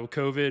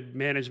 COVID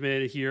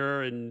management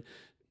here and,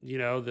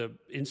 the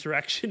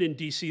insurrection in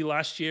DC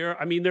last year.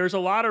 There's a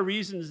lot of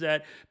reasons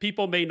that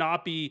people may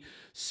not be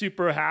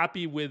super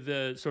happy with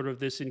the sort of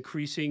this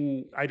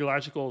increasing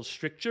ideological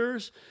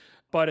strictures,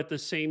 but at the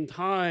same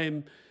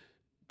time,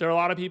 there are a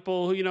lot of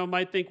people who,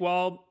 might think,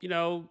 well,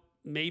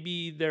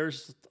 maybe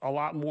there's a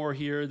lot more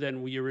here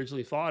than we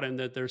originally thought, and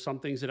that there's some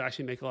things that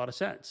actually make a lot of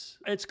sense.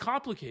 It's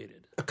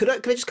complicated. Could I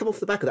just come off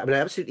the back of that? I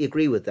absolutely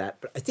agree with that,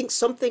 but I think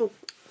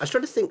I was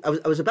trying to think,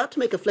 I was about to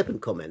make a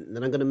flippant comment, and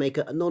then I'm going to make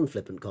a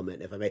non-flippant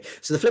comment, if I may.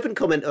 So the flippant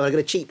comment, I'm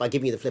going to cheat by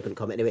giving you the flippant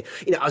comment anyway.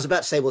 I was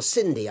about to say, well,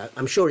 Cindy,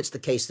 I'm sure it's the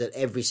case that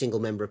every single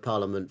member of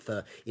Parliament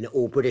for,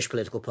 all British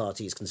political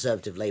parties,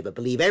 Conservative, Labour,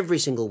 believe every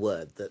single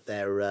word that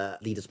their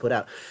leaders put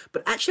out.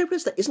 But actually, I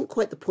realize that isn't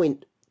quite the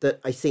point that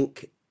I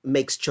think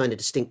makes China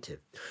distinctive.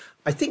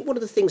 I think one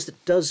of the things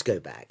that does go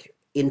back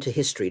into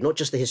history, not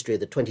just the history of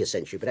the 20th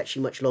century, but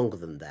actually much longer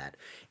than that,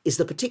 is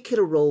the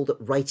particular role that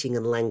writing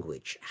and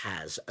language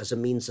has as a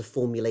means of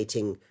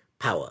formulating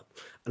power.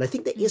 And I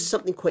think there is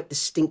something quite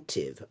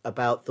distinctive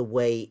about the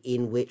way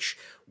in which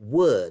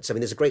words,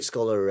 there's a great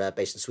scholar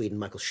based in Sweden,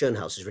 Michael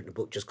Schönhaus, who's written a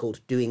book just called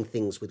Doing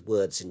Things with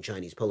Words in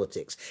Chinese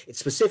Politics. It's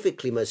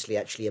specifically mostly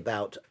actually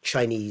about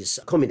Chinese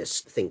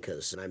communist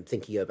thinkers. And I'm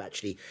thinking of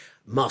actually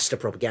master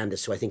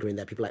propagandists who I think are in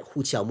there, people like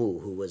Hu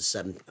Qiaomu, who was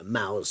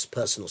Mao's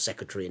personal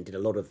secretary and did a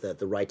lot of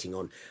the writing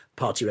on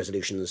party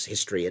resolutions,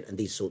 history, and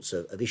these sorts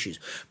of issues.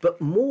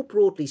 But more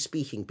broadly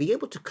speaking, being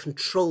able to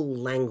control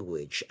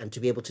language and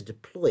to be able to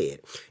deploy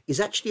it is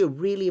actually a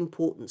really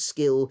important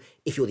skill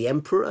if you're the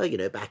emperor,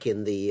 back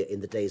in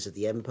the days of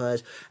the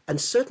empires, and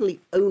certainly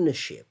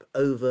ownership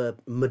over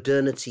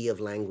modernity of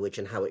language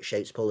and how it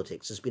shapes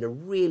politics has been a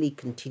really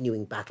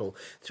continuing battle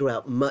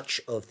throughout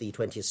much of the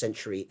 20th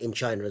century in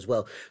China as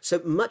well.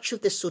 So much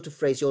of this sort of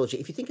phraseology,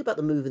 if you think about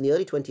the move in the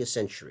early 20th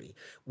century,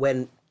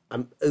 when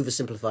I'm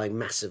oversimplifying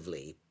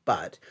massively,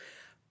 but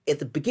at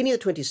the beginning of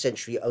the 20th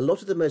century, a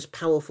lot of the most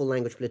powerful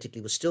language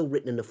politically was still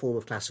written in the form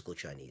of classical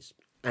Chinese.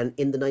 And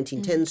in the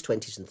 1910s,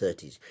 20s and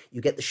 30s,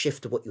 you get the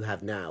shift to what you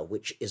have now,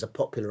 which is a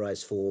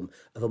popularized form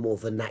of a more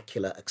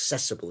vernacular,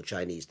 accessible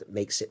Chinese that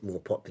makes it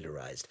more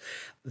popularized.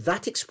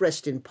 That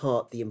expressed in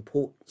part the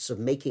importance of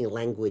making a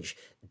language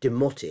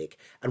demotic.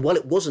 And while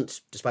it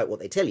wasn't, despite what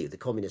they tell you, the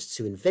communists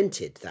who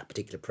invented that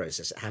particular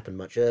process, it happened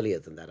much earlier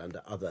than that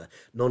under other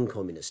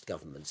non-communist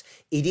governments,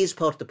 it is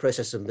part of the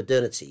process of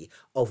modernity,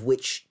 of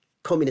which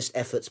communist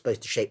efforts both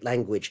to shape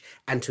language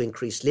and to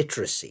increase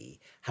literacy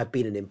have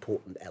been an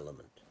important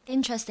element.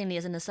 Interestingly,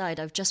 as an aside,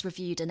 I've just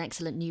reviewed an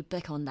excellent new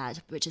book on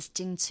that, which is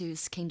Jing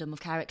Tsu's Kingdom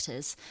of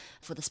Characters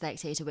for The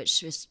Spectator,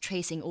 which is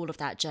tracing all of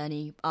that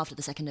journey after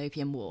the Second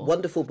Opium War.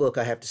 Wonderful book,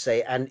 I have to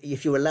say. And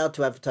if you're allowed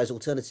to advertise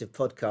alternative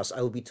podcasts,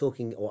 I will be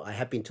talking, or I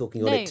have been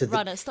talking on it to the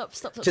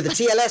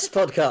TLS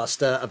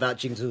podcast about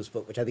Jing Tsu's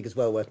book, which I think is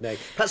well worth knowing.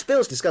 Perhaps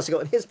Bill's discussing it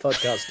on his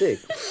podcast too.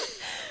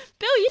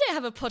 Bill, you don't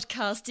have a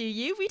podcast, do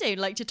you? We don't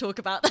like to talk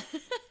about that.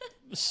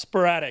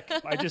 Sporadic.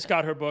 I just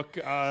got her book,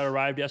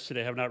 arrived yesterday.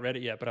 I have not read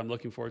it yet, but I'm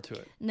looking forward to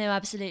it. No,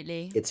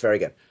 absolutely. It's very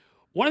good.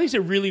 One of the things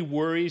that really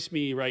worries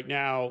me right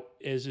now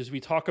is we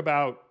talk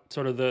about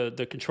sort of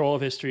the control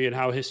of history and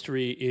how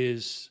history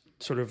is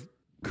sort of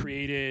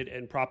created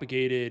and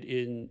propagated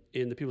in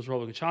the People's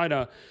Republic of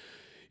China.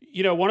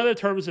 You know, one of the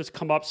terms that's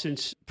come up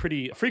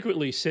pretty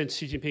frequently since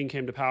Xi Jinping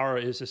came to power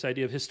is this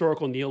idea of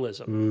historical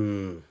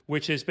nihilism,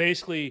 which is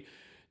basically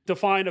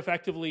defined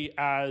effectively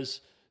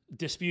as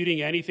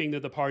disputing anything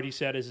that the party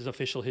said is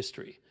official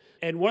history.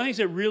 And one of the things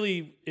that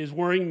really is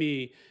worrying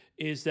me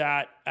is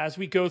that as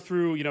we go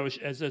through, you know,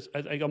 as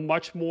a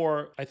much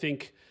more, I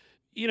think,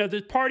 you know,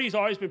 the party's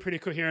always been pretty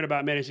coherent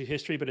about managing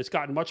history, but it's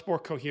gotten much more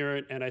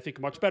coherent and I think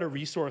much better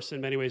resource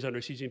in many ways under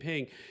Xi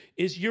Jinping,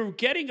 is you're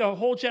getting a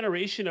whole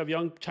generation of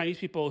young Chinese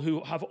people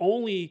who have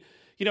only,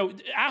 you know,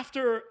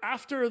 after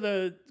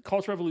the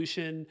Cultural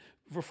Revolution,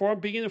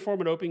 beginning the Reform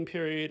and Opium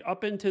period,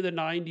 up into the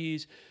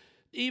 90s,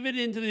 even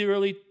into the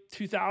early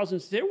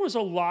 2000s, there was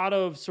a lot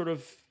of sort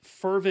of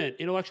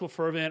intellectual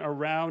fervent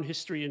around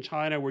history in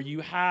China where you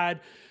had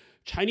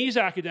Chinese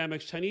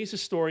academics, Chinese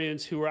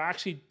historians who were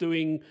actually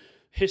doing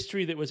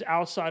history that was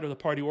outside of the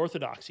party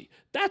orthodoxy.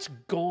 That's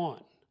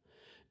gone.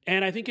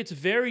 And I think it's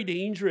very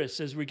dangerous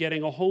as we're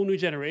getting a whole new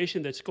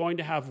generation that's going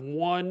to have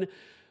one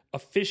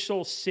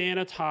official,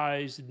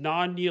 sanitized,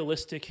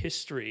 non-nihilistic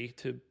history,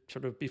 to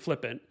sort of be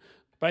flippant.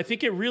 But I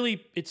think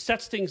it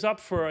sets things up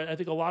for, I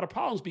think, a lot of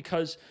problems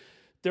because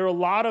there are a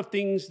lot of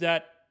things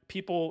that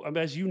people,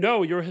 as you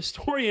know, you're a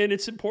historian,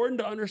 it's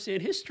important to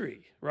understand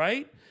history,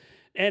 right?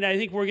 And I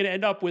think we're going to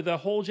end up with a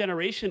whole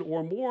generation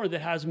or more that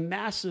has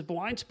massive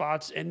blind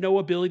spots and no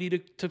ability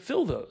to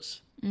fill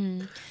those.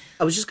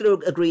 I was just going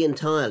to agree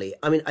entirely.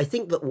 I mean, I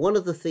think that one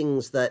of the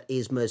things that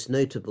is most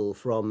notable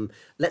from,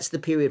 the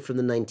period from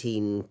the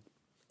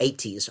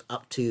 1980s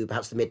up to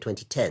perhaps the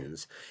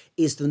mid-2010s,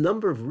 is the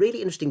number of really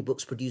interesting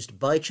books produced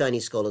by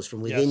Chinese scholars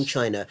from within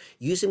China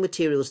using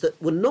materials that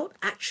were not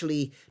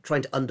actually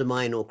trying to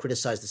undermine or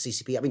criticize the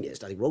CCP. I mean,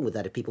 there's nothing wrong with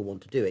that if people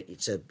want to do it.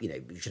 It's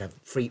you should have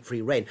free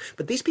reign.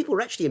 But these people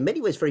were actually in many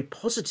ways very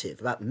positive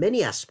about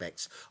many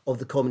aspects of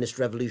the communist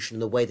revolution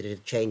and the way that it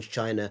had changed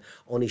China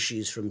on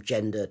issues from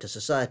gender to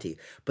society.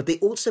 But they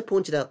also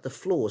pointed out the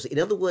flaws. In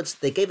other words,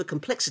 they gave a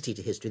complexity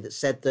to history that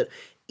said that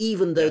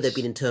even though there'd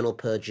been internal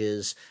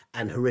purges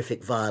and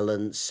horrific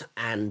violence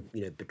and,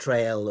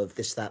 betrayal of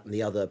this, that, and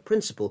the other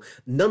principle,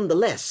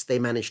 nonetheless, they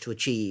managed to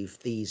achieve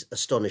these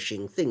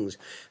astonishing things.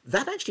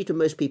 That actually, to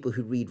most people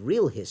who read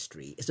real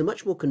history, is a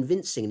much more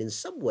convincing and in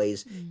some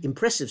ways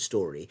impressive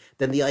story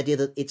than the idea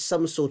that it's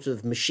some sort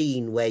of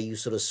machine where you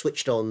sort of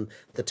switched on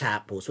the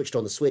tap or switched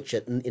on the switch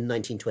in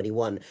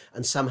 1921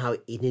 and somehow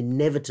it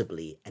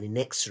inevitably and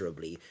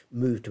inexorably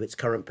moved to its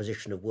current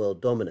position of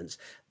world dominance.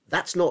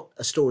 That's not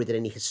a story that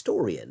any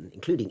historian,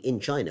 including in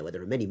China, where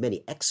there are many,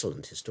 many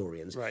excellent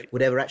historians,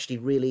 would ever actually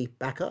really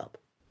back up.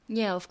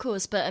 Yeah, of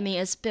course. But I mean,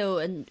 as Bill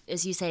and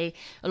as you say,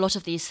 a lot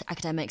of these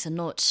academics are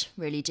not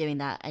really doing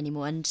that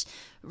anymore. And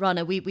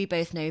Rana, we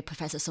both know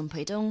Professor Song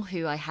Pui-dong,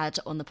 who I had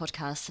on the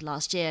podcast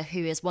last year,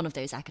 who is one of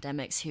those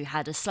academics who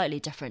had a slightly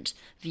different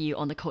view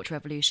on the Cultural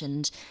Revolution.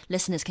 And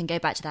listeners can go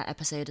back to that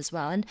episode as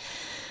well. And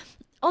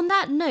on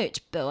that note,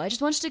 Bill, I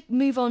just wanted to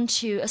move on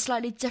to a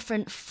slightly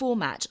different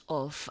format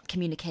of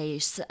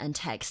communiques and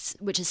texts,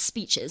 which is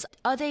speeches.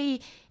 Are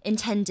they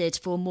intended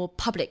for a more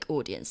public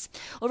audience?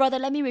 Or rather,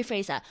 let me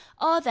rephrase that.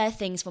 Are there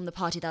things from the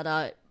party that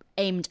are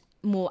aimed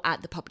more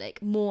at the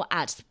public, more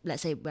at,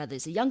 let's say, whether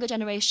it's a younger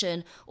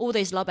generation, all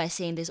those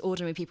labaixing, those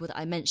ordinary people that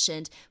I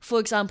mentioned? For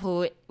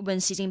example, when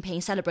Xi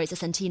Jinping celebrates the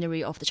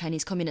centenary of the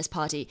Chinese Communist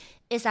Party,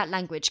 is that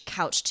language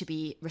couched to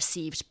be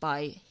received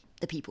by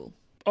the people?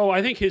 Oh,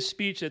 I think his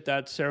speech at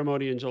that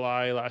ceremony in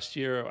July last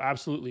year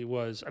absolutely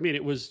was. I mean,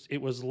 it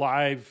was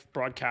live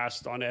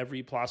broadcast on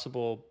every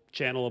possible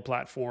channel or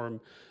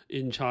platform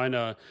in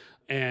China.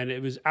 And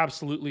it was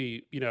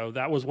absolutely,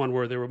 that was one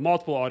where there were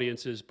multiple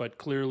audiences, but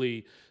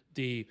clearly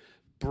the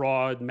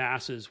broad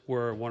masses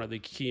were one of the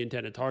key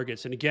intended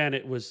targets. And again,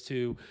 it was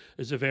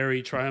a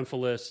very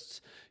triumphalist,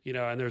 you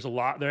know, and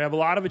they have a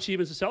lot of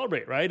achievements to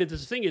celebrate, right? It's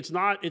this thing,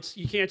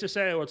 you can't just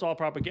say, oh, it's all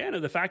propaganda.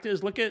 The fact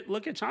is, look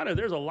at China,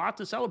 there's a lot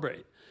to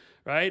celebrate,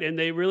 right? And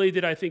they really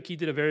did, I think he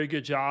did a very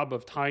good job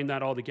of tying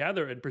that all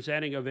together and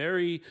presenting a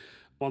very,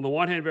 on the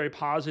one hand, very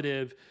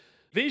positive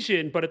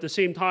vision, but at the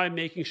same time,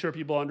 making sure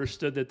people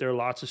understood that there are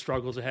lots of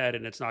struggles ahead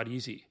and it's not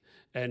easy,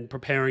 and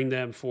preparing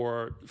them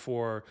for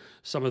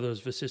some of those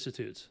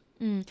vicissitudes.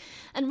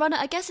 And Rana,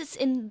 I guess it's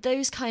in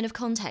those kind of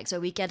contexts where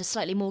we get a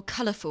slightly more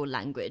colourful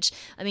language.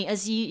 I mean,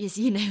 as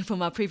you know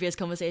from our previous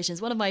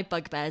conversations, one of my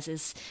bugbears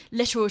is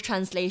literal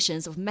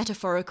translations of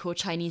metaphorical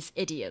Chinese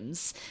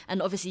idioms.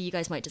 And obviously you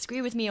guys might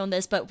disagree with me on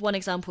this, but one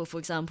example, for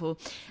example,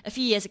 a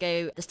few years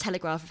ago, this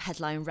Telegraph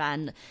headline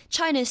ran,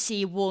 China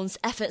Sea warns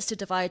efforts to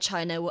divide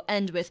China will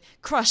end with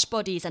crushed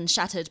bodies and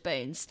shattered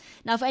bones.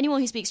 Now, for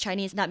anyone who speaks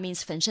Chinese, that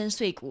means 粉身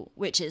碎骨,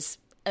 which is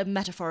a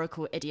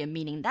metaphorical idiom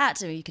meaning that,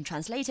 so you can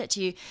translate it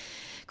to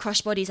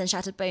crushed bodies and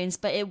shattered bones,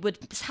 but it would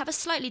have a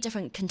slightly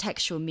different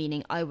contextual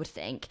meaning, I would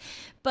think.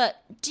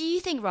 But do you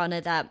think, Rana,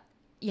 that,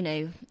 you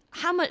know,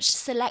 how much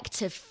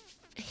selective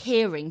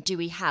hearing do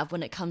we have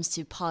when it comes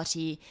to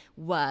party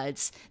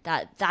words,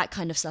 that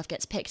kind of stuff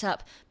gets picked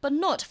up, but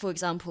not, for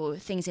example,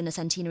 things in a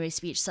centenary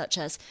speech such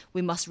as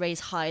we must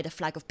raise high the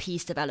flag of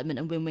peace, development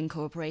and win-win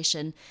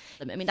cooperation?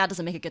 I mean, that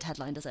doesn't make a good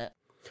headline, does it?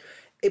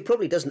 It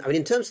probably doesn't. I mean,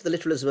 in terms of the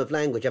literalism of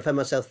language, I found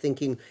myself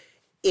thinking,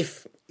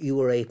 if you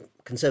were a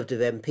Conservative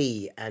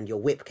MP and your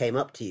whip came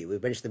up to you,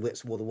 we've mentioned the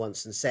whips more than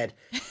once, and said,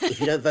 if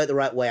you don't vote the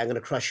right way, I'm going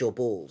to crush your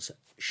balls,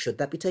 should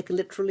that be taken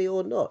literally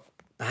or not?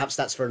 Perhaps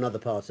that's for another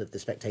part of the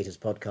Spectators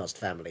podcast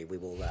family. We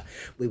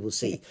will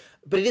see.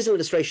 But it is an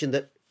illustration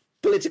that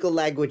political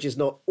language is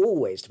not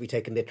always to be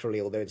taken literally,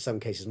 although in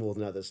some cases more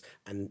than others.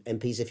 And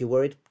MPs, if you're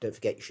worried, don't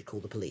forget you should call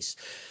the police.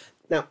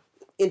 Now,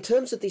 in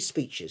terms of these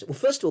speeches, well,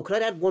 first of all, could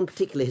I add one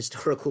particular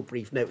historical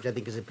brief note, which I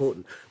think is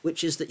important,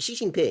 which is that Xi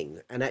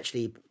Jinping, and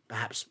actually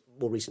perhaps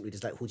more recent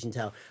readers like Hu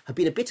Jintao, have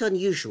been a bit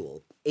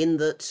unusual in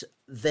that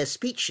their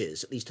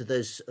speeches, at least to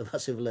those of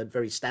us who have learned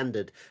very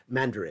standard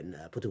Mandarin,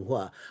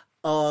 Putonghua,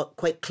 are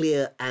quite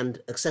clear and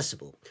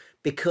accessible.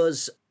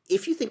 Because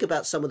if you think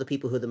about some of the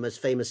people who are the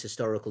most famous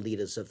historical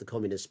leaders of the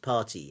Communist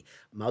Party,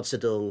 Mao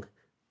Zedong,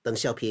 Deng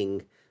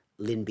Xiaoping,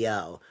 Lin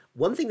Biao,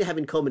 one thing they have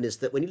in common is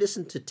that when you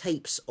listen to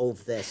tapes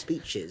of their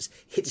speeches,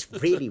 it's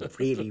really,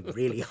 really,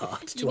 really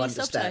hard to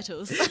understand.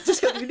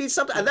 Subtitles. You need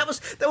subtitles. And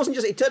that wasn't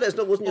just, it turned out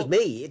it wasn't just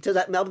me. It turns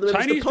out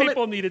Chinese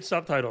people needed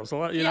subtitles.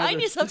 I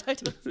need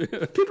subtitles.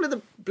 People in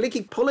the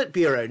blinking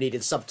Politburo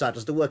needed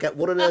subtitles to work out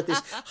what on earth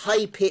this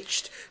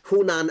high-pitched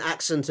Hunan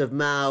accent of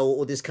Mao,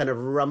 or this kind of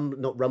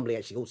not rumbling,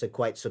 actually, also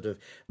quite sort of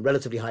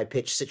relatively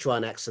high-pitched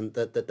Sichuan accent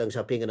that Deng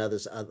Xiaoping and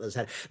others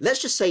had. Let's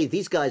just say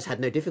these guys had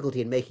no difficulty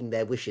in making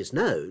their wishes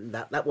known.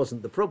 That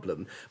wasn't the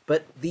problem.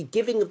 But the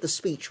giving of the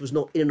speech was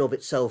not in and of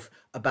itself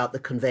about the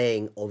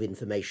conveying of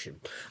information.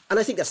 And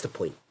I think that's the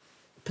point.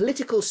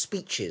 Political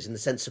speeches, in the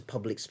sense of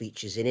public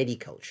speeches in any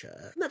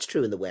culture, and that's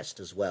true in the West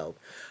as well,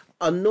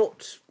 they're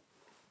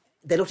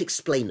not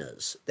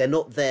explainers. They're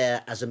not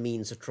there as a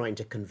means of trying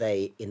to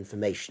convey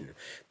information.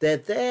 They're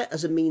there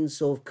as a means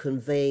of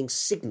conveying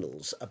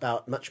signals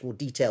about much more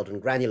detailed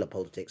and granular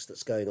politics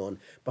that's going on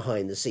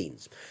behind the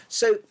scenes.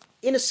 So,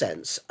 in a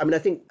sense, I mean, I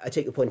think I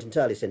take your point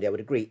entirely, Cindy, I would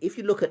agree. If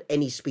you look at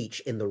any speech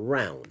in the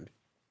round,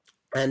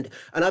 and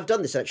I've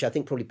done this, actually, I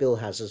think probably Bill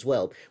has as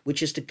well,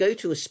 which is to go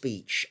to a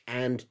speech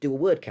and do a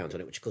word count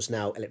on it, which, of course,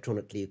 now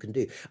electronically you can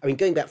do. I mean,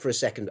 going back for a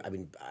second, I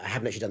mean, I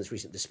haven't actually done this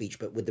recently, the speech,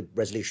 but with the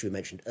resolution we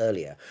mentioned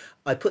earlier,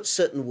 I put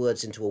certain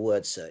words into a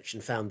word search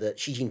and found that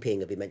Xi Jinping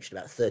had been mentioned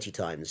about 30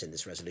 times in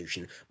this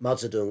resolution, Mao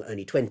Zedong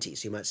only 20.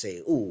 So you might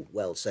say, oh,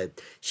 well, so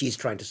Xi's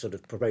trying to sort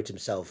of promote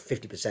himself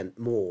 50%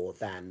 more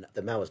than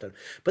Mao has done.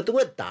 But the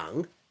word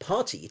Dang,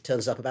 party,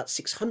 turns up about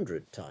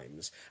 600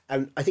 times.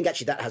 And I think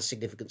actually that has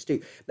significance too.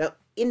 Now,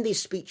 in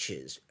these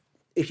speeches,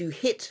 if you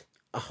hit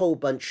a whole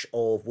bunch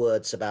of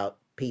words about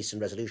peace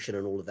and resolution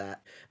and all of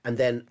that, and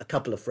then a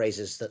couple of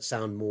phrases that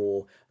sound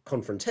more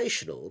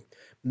confrontational,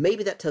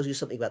 maybe that tells you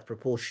something about the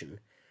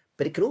proportion,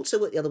 but it can also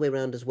work the other way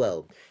around as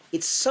well.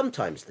 It's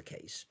sometimes the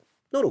case,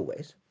 not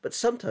always, but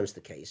sometimes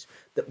the case,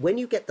 that when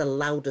you get the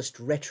loudest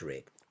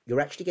rhetoric, you're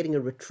actually getting a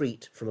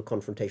retreat from a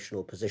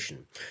confrontational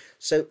position.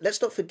 So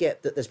let's not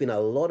forget that there's been a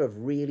lot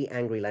of really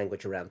angry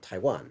language around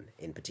Taiwan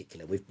in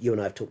particular. You and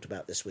I have talked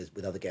about this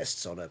with other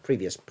guests on a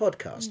previous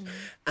podcast.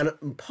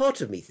 And part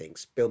of me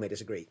thinks, Bill may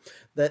disagree,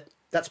 that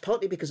that's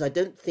partly because I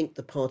don't think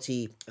the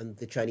party and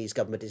the Chinese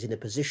government is in a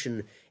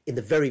position in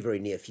the very, very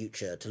near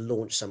future to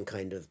launch some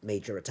kind of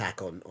major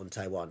attack on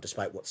Taiwan,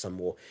 despite what some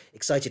more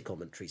excited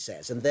commentary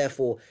says. And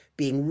therefore,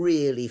 being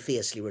really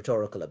fiercely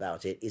rhetorical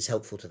about it is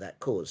helpful to that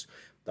cause.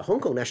 The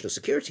Hong Kong national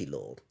security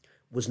law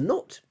was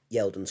not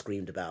yelled and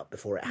screamed about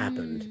before it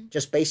happened.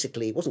 Just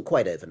basically, it wasn't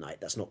quite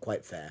overnight, that's not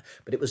quite fair,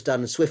 but it was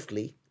done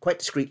swiftly, quite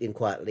discreetly and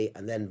quietly,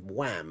 and then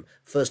wham,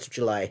 1st of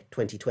July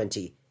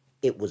 2020,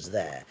 it was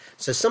there.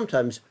 So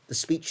sometimes the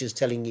speech is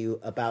telling you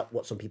about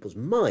what's on people's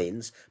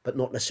minds, but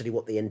not necessarily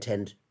what they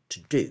intend to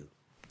do.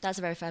 That's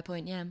a very fair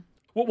point, yeah.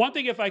 Well, one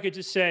thing, if I could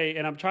just say,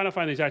 and I'm trying to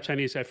find the exact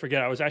Chinese, I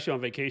forget, I was actually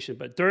on vacation,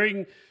 but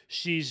during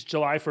Xi's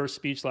July 1st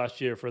speech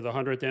last year for the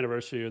 100th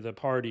anniversary of the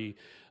party,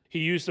 he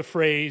used a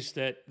phrase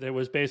that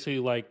was basically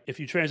like, if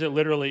you translate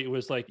literally, it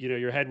was like,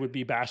 your head would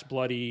be bashed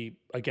bloody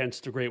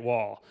against the Great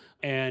Wall.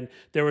 And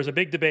there was a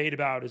big debate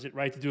about, is it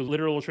right to do a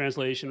literal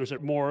translation, or is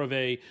it more of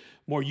a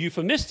more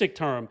euphemistic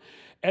term?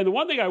 And the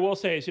one thing I will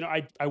say is,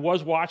 I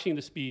was watching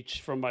the speech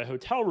from my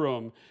hotel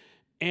room,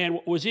 and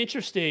what was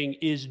interesting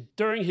is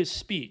during his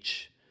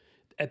speech,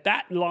 at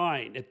that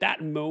line, at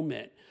that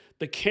moment,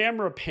 the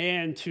camera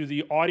panned to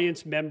the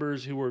audience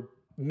members who were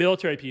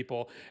military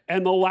people,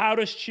 and the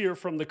loudest cheer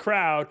from the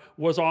crowd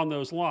was on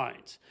those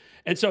lines.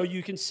 And so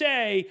you can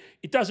say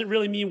it doesn't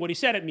really mean what he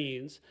said it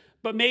means,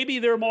 but maybe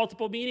there are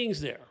multiple meanings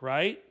there,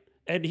 right?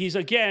 And he's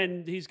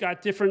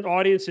got different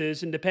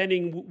audiences, and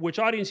depending which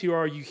audience you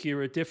are, you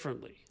hear it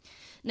differently.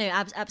 No,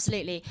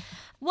 absolutely.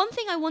 One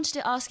thing I wanted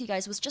to ask you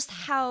guys was just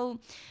how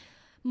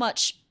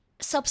much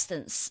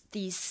substance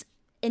these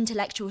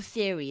intellectual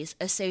theories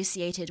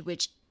associated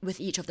with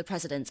each of the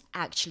presidents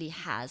actually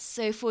has.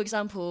 So, for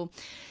example,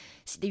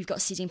 you've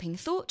got Xi Jinping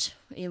thought.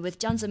 With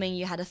Jiang Zemin,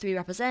 you had a three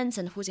represents,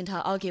 and Hu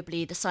Jintao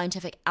arguably the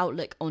scientific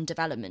outlook on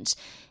development.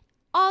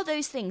 Are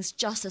those things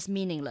just as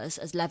meaningless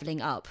as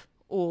levelling up,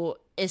 or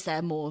is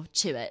there more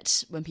to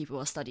it when people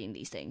are studying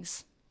these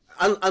things?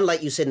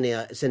 Unlike you, Cindy,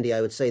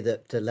 I would say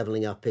that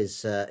levelling up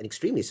is an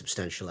extremely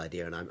substantial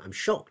idea, and I'm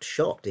shocked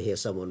to hear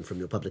someone from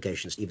your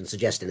publications even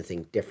suggest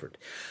anything different.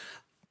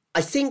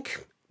 I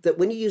think that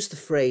when you use the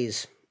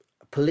phrase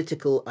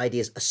political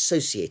ideas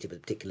associated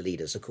with particular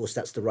leaders, of course,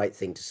 that's the right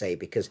thing to say,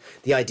 because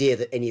the idea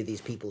that any of these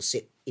people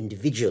sit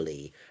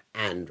individually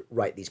and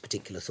write these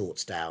particular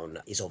thoughts down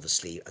is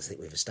obviously, as I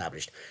think we've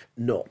established,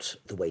 not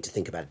the way to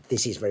think about it.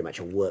 This is very much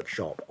a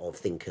workshop of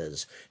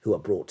thinkers who are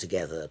brought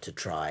together to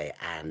try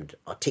and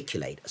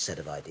articulate a set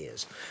of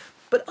ideas.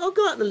 But I'll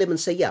go out on a limb and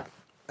say, yeah,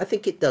 I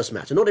think it does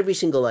matter. Not every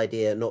single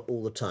idea, not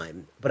all the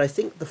time, but I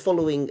think the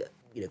following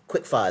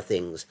quick-fire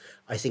things,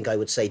 I think I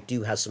would say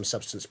do have some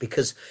substance,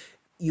 because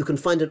you can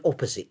find an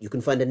opposite, you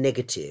can find a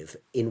negative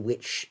in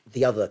which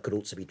the other could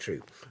also be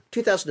true.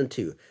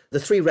 2002, the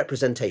three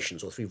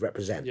representations, or three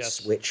represents,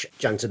 yes, which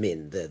Jiang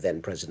Zemin, the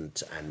then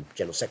president and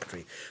general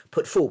secretary,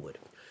 put forward.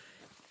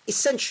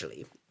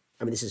 Essentially,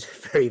 I mean, this is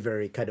very,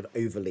 very kind of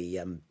overly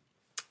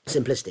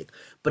simplistic,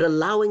 but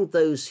allowing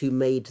those who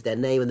made their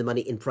name and the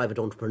money in private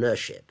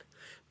entrepreneurship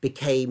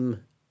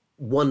became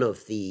one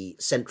of the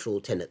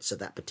central tenets of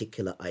that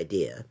particular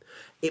idea.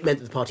 It meant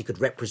that the party could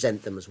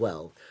represent them as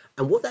well.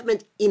 And what that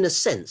meant, in a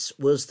sense,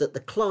 was that the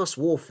class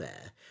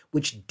warfare,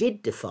 which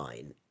did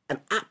define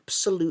an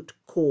absolute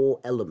core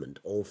element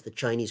of the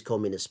Chinese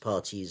Communist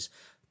Party's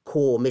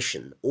core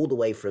mission, all the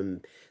way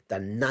from the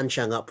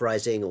Nanchang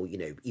Uprising, or,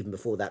 even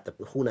before that, the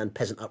Hunan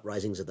peasant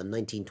uprisings of the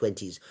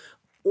 1920s,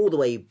 all the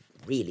way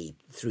really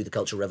through the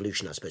Cultural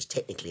Revolution, I suppose,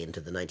 technically into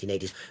the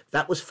 1980s,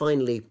 that was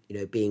finally,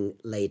 being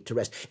laid to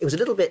rest. It was a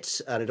little bit,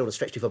 and I don't want to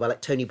stretch too far, but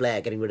like Tony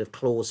Blair getting rid of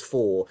Clause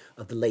 4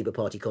 of the Labour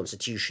Party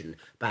constitution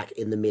back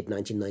in the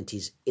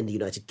mid-1990s in the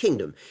United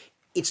Kingdom.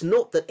 It's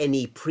not that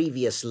any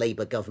previous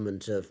Labour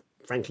government of,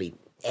 frankly,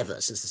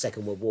 ever since the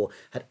Second World War,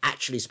 had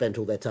actually spent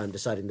all their time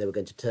deciding they were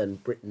going to turn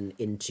Britain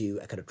into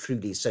a kind of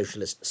truly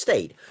socialist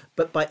state.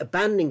 But by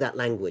abandoning that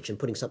language and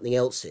putting something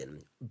else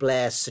in,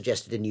 Blair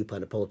suggested a new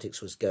kind of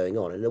politics was going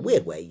on. And in a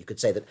weird way, you could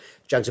say that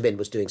Jiang Zemin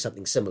was doing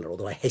something similar,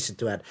 although I hasten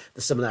to add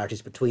the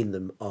similarities between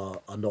them are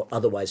not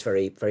otherwise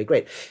very, very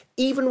great.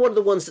 Even one of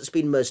the ones that's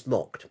been most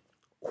mocked,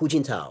 Hu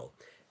Jintao,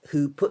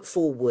 who put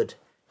forward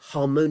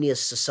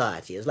harmonious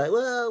society, is like,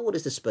 well, what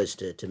is this supposed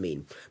to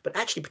mean? But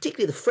actually,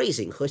 particularly the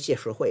phrasing, 和谐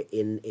社会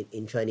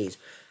in Chinese,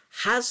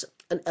 has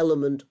an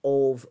element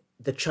of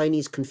the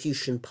Chinese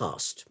Confucian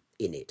past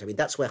in it. I mean,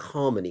 that's where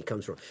harmony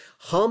comes from.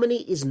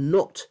 Harmony is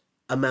not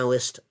a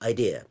Maoist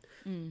idea.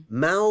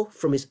 Mao,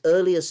 from his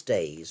earliest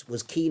days,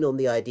 was keen on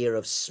the idea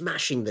of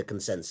smashing the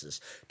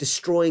consensus,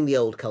 destroying the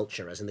old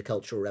culture, as in the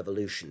Cultural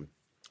Revolution.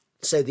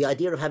 So the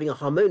idea of having a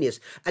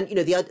harmonious, and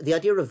the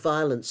idea of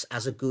violence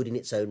as a good in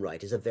its own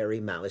right is a very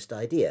Maoist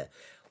idea.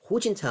 Hu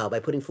Jintao, by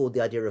putting forward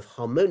the idea of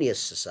harmonious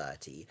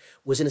society,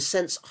 was in a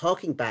sense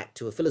harking back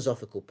to a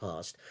philosophical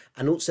past,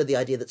 and also the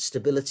idea that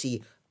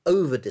stability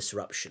over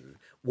disruption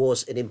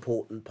was an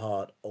important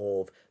part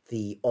of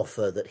the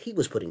offer that he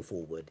was putting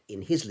forward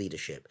in his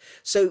leadership.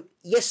 So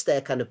yes,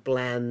 they're kind of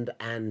bland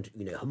and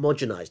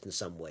homogenized in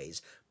some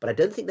ways, but I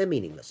don't think they're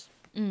meaningless.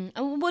 And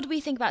what do we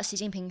think about Xi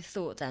Jinping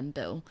thought then,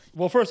 Bill?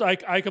 Well, first,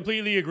 I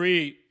completely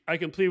agree. I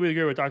completely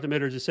agree with what Dr.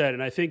 Mitter just said.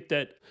 And I think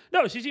that,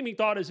 no, Xi Jinping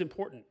thought is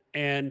important.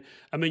 And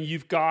I mean,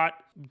 you've got,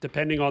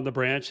 depending on the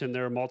branch, and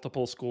there are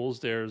multiple schools,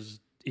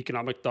 there's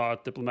economic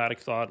thought, diplomatic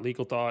thought,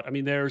 legal thought. I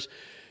mean,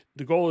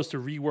 the goal is to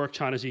rework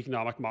China's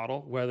economic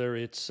model, whether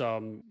it's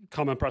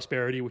common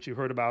prosperity, which you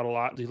heard about a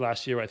lot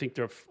last year. I think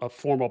a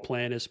formal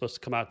plan is supposed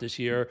to come out this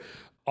year.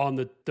 On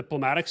the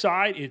diplomatic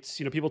side, it's,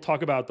 people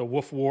talk about the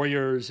wolf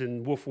warriors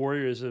and wolf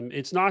warriorism.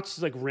 It's not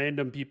just like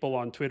random people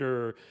on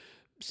Twitter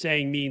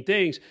saying mean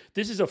things.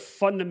 This is a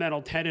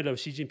fundamental tenet of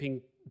Xi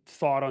Jinping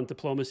thought on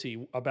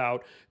diplomacy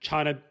about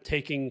China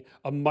taking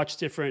a much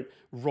different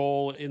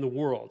role in the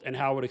world and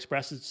how it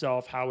expresses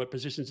itself, how it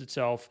positions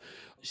itself.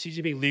 Xi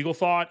Jinping legal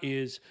thought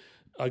is,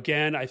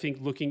 again, I think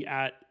looking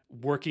at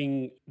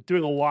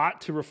doing a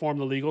lot to reform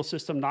the legal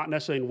system, not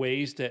necessarily in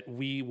ways that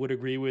we would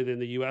agree with in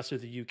the US or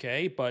the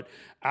UK, but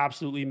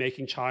absolutely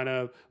making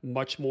China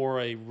much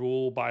more a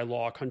rule by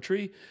law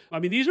country. I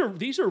mean, these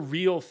are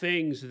real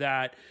things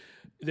that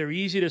they're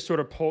easy to sort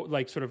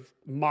of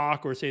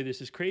mock or say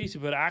this is crazy,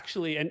 but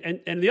actually,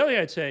 and the other thing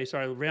I'd say,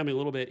 sorry, rambling a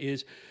little bit,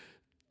 is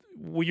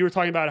what you were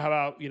talking about, how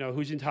about,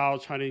 Hu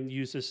Jintao trying to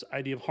use this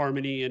idea of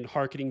harmony and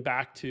hearkening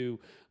back to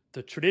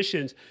the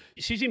traditions.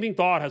 Xi Jinping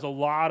thought has a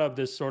lot of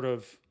this sort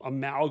of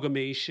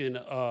amalgamation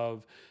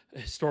of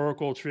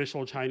historical,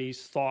 traditional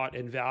Chinese thought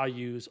and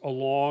values,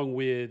 along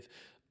with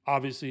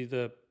obviously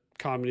the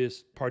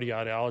Communist Party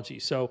ideology.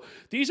 So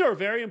these are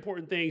very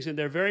important things, and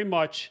they're very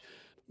much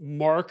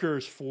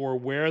markers for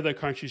where the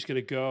country's going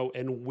to go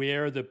and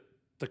where the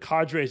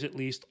cadres, at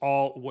least,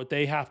 all what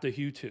they have to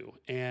hew to.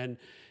 And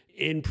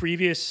in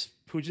previous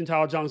Hu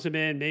Jintao, Jiang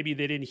Zemin, maybe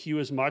they didn't hew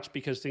as much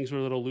because things were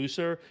a little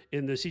looser.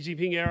 In the Xi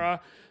Jinping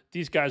era,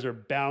 these guys are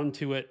bound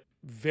to it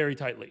very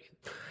tightly.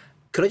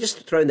 Could I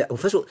just throw in that? Well,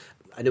 first of all,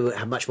 I know we'll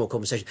have much more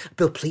conversation.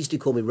 Bill, please do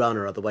call me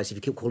Rana. Otherwise, if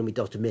you keep calling me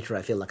Dr. Mitra,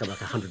 I feel like I'm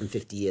like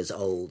 150 years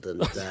old.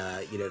 And,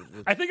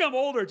 I think I'm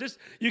older. Just,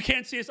 you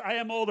can't see us. I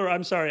am older.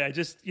 I'm sorry. I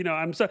just,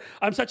 I'm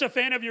such a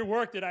fan of your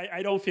work that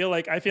I feel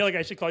like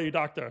I should call you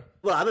doctor.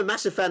 Well, I'm a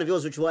massive fan of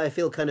yours, which is why I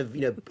feel kind of,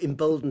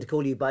 emboldened to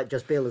call you by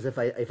just Bill as if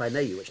I know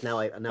you, which now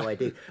I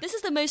do. This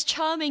is the most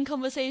charming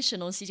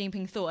conversation on Xi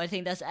Jinping thought I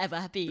think there's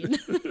ever been.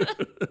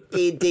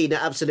 Indeed, no,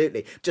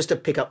 absolutely. Just to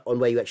pick up on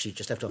where you actually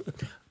just left off.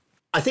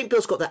 I think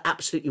Bill's got that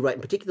absolutely right,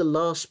 in particular the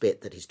last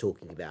bit that he's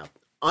talking about,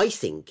 I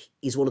think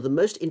is one of the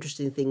most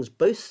interesting things,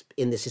 both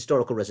in this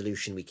historical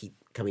resolution we keep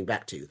coming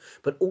back to,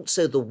 but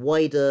also the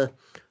wider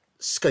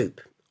scope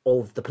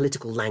of the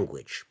political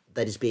language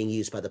that is being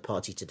used by the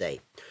party today.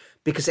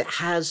 Because it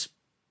has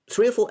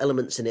 3 or 4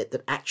 elements in it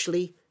that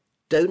actually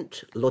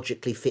don't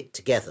logically fit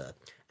together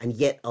and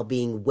yet are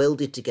being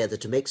welded together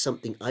to make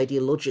something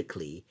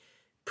ideologically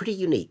pretty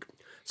unique.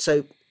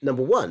 So,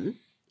 number 1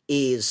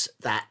 is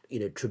that,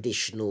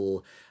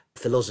 traditional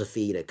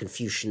philosophy,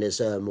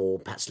 Confucianism or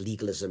perhaps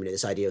legalism,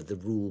 this idea of the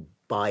rule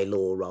by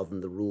law rather than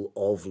the rule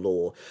of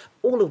law,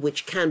 all of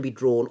which can be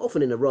drawn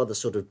often in a rather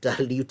sort of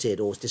diluted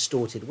or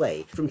distorted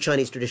way from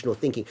Chinese traditional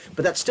thinking.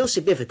 But that's still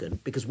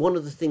significant because one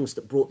of the things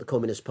that brought the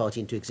Communist Party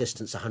into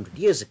existence 100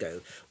 years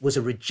ago was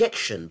a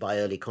rejection by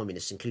early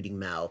communists, including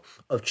Mao,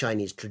 of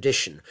Chinese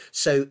tradition.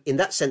 So in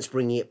that sense,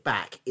 bringing it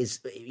back is,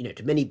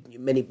 to many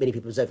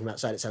people observing from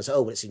outside, it sounds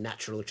like, it's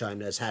natural.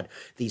 China has had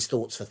these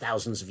thoughts for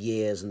thousands of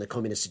years and the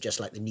communists are just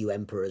like the new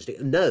emperors.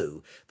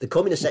 No, the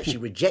communists actually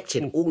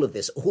rejected all of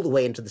this all the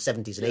way into the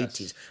 70s and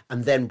 80s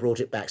and then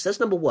brought it back. So that's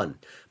number 1.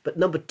 But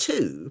number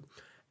 2,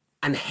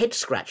 and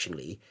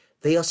head-scratchingly,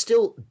 they are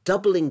still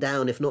doubling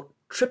down, if not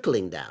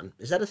tripling down.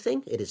 Is that a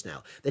thing? It is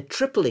now. They're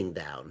tripling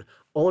down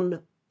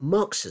on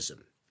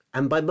Marxism.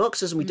 And by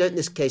Marxism, we don't in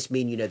this case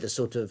mean, the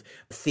sort of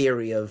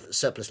theory of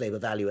surplus labour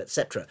value,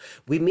 etc.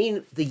 We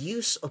mean the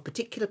use of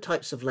particular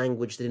types of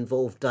language that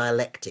involve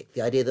dialectic,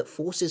 the idea that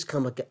forces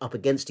come up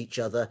against each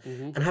other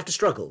and have to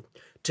struggle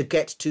to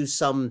get to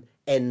some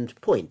end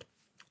point.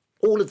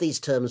 All of these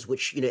terms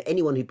which,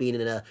 anyone who'd been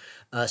in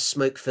a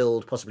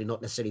smoke-filled, possibly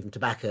not necessarily even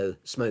tobacco,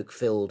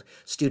 smoke-filled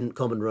student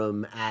common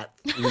room at,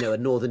 a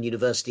northern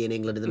university in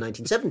England in the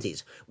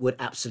 1970s would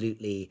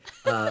absolutely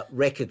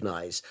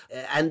recognise.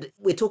 And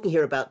we're talking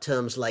here about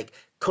terms like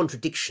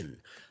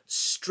contradiction,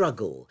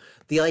 struggle,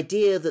 the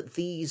idea that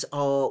these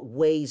are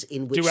ways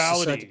in which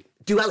duality.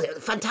 Duality,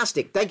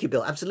 fantastic. Thank you,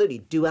 Bill. Absolutely.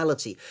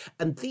 Duality.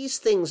 And these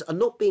things are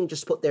not being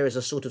just put there as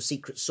a sort of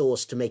secret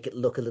sauce to make it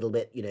look a little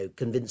bit,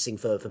 convincing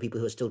for people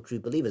who are still true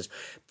believers.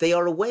 They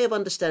are a way of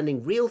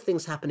understanding real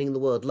things happening in the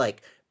world,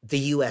 like the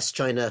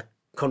US-China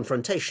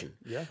confrontation,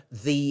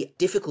 the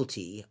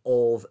difficulty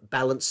of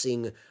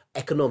balancing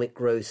economic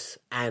growth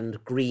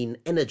and green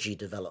energy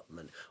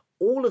development.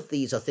 All of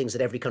these are things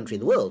that every country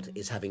in the world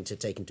is having to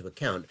take into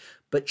account.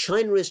 But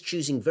China is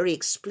choosing very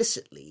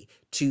explicitly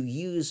to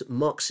use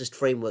Marxist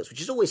frameworks,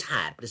 which it's always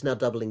had, but it's now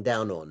doubling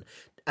down on,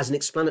 as an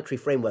explanatory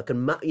framework.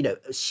 And,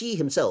 Xi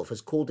himself has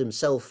called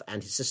himself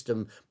and his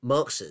system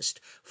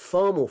Marxist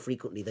far more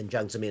frequently than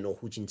Jiang Zemin or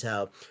Hu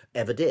Jintao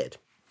ever did.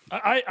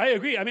 I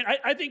agree. I mean,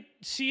 I think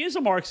Xi is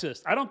a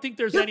Marxist. I don't think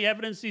there's any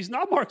evidence he's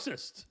not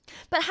Marxist.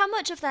 But how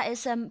much of that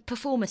is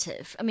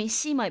performative? I mean,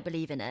 Xi might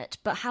believe in it,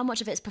 but how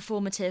much of it's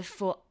performative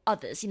for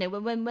others?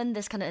 When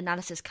this kind of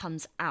analysis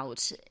comes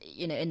out,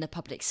 in the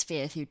public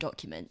sphere through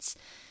documents,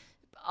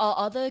 are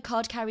other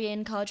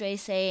card-carrying cadres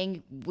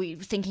saying we're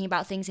thinking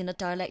about things in a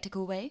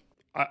dialectical way?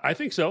 I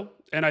think so.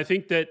 And I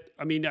think that,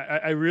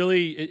 I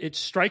really, it's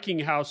striking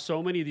how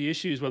so many of the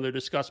issues, when they're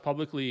discussed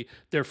publicly,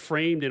 they're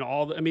framed in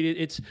all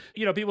it's,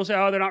 people say,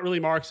 they're not really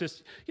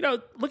Marxist.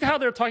 Look at how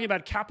they're talking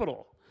about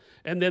capital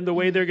and then the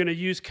way they're going to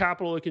use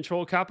capital to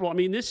control capital.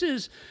 This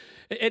is,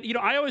 And,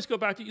 I always go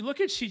back to, you look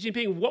at Xi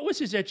Jinping, what was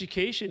his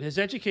education? His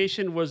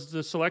education was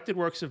the selected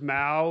works of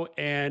Mao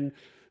and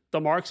the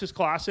Marxist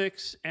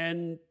classics.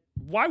 And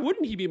why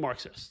wouldn't he be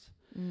Marxist?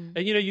 And,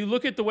 you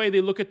look at the way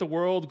they look at the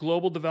world,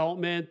 global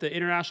development, the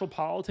international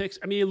politics.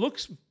 I mean, it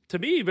looks to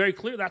me very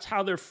clear that's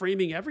how they're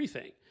framing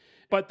everything.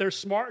 But they're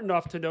smart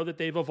enough to know that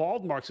they've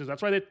evolved Marxism.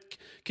 That's why they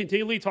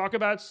continually talk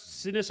about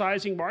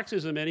cynicizing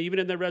Marxism. And even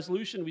in the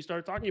resolution, we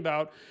started talking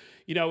about,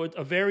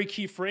 a very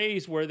key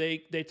phrase where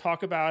they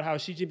talk about how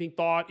Xi Jinping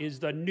thought is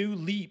the new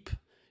leap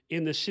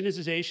in the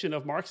Sinicization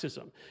of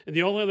Marxism. And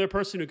the only other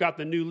person who got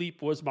the new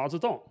leap was Mao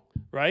Zedong,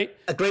 right?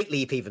 A great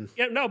leap, even.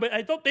 Yeah, no, but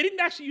they didn't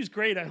actually use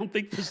great, I don't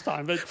think, this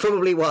time. But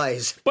probably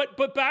wise.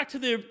 But back to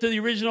the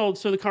original,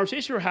 so the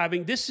conversation we're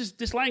having,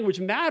 this language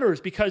matters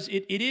because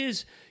it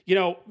is,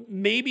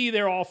 maybe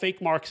they're all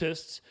fake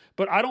Marxists,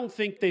 but I don't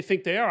think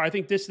they are. I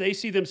think they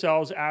see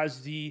themselves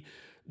as the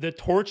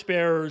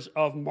torchbearers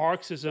of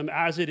Marxism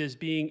as it is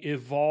being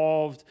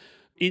evolved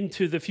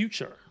into the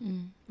future.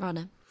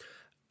 Rana.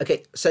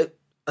 Okay, so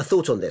a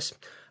thought on this.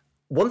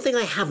 One thing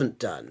I haven't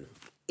done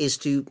is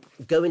to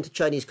go into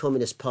Chinese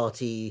Communist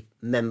Party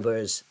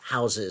members'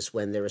 houses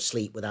when they're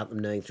asleep without them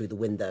knowing through the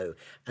window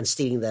and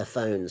stealing their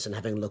phones and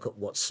having a look at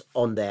what's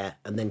on there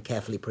and then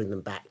carefully putting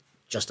them back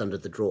just under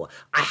the drawer.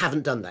 I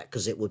haven't done that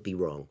because it would be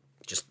wrong.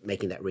 Just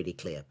making that really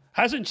clear.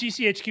 Hasn't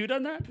GCHQ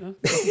done that? No?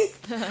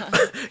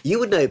 You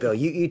would know, Bill.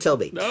 You tell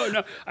me.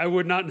 No, I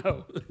would not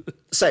know.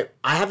 So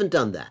I haven't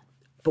done that.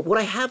 But what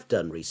I have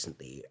done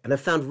recently, and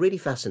I've found really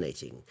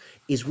fascinating,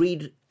 is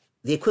read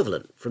the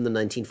equivalent from the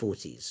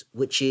 1940s,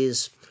 which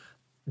is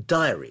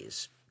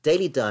diaries,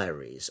 daily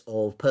diaries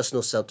of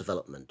personal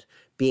self-development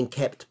being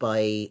kept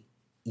by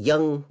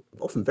young,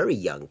 often very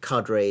young,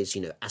 cadres,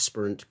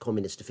 aspirant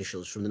communist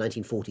officials from the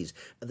 1940s,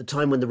 at the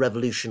time when the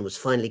revolution was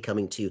finally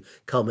coming to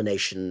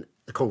culmination,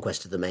 the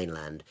conquest of the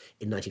mainland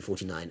in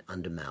 1949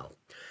 under Mao.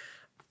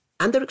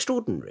 And they're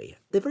extraordinary.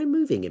 They're very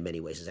moving in many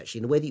ways, actually,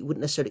 in a way that you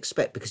wouldn't necessarily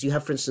expect. Because you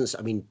have, for instance,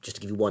 just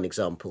to give you one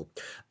example,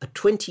 a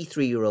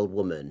 23-year-old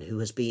woman who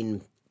has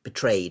been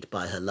betrayed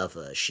by her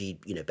lover. She,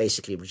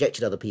 basically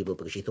rejected other people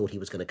because she thought he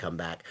was going to come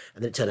back.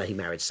 And then it turned out he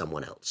married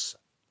someone else.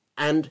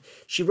 And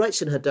she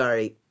writes in her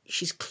diary,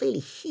 she's clearly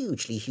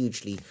hugely,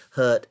 hugely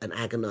hurt and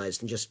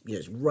agonized and just,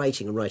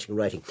 writing and writing and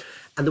writing.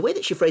 And the way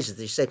that she phrases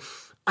this, she said,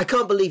 "I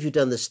can't believe you've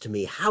done this to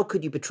me. How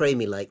could you betray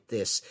me like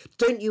this?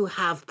 Don't you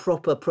have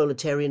proper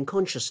proletarian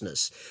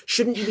consciousness?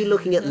 Shouldn't you be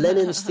looking at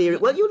Lenin's theory?"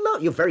 Well, you're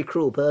a very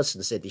cruel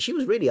person, Cindy. She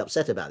was really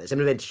upset about this.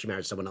 And eventually she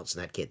married someone else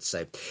and had kids.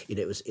 So,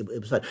 it was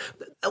fine.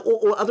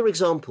 Or other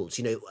examples,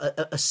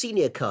 a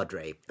senior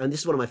cadre, and this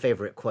is one of my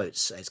favorite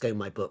quotes. It's going in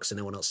my books and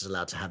no one else is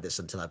allowed to have this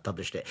until I've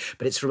published it.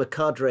 But it's from a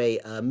cadre,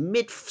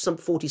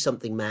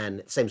 mid-40-something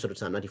man, same sort of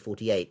time,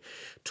 1948,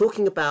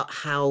 talking about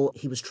how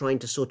he was trying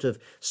to sort of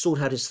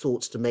sort out his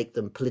thoughts to make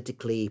them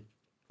politically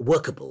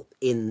workable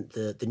in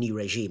the new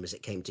regime as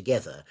it came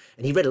together.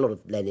 And he read a lot of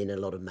Lenin, a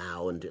lot of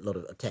Mao, and a lot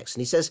of texts.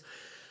 And he says,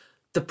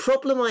 "The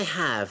problem I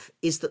have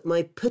is that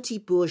my petit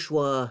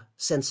bourgeois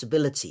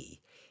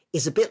sensibility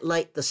is a bit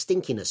like the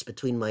stinkiness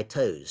between my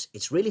toes.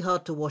 It's really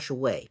hard to wash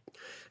away."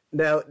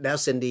 Now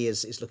Cindy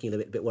is looking a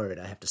bit worried,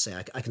 I have to say.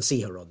 I can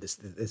see her on this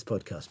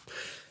podcast.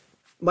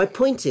 My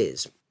point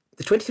is,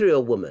 the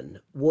 23-year-old woman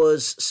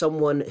was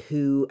someone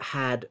who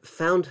had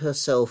found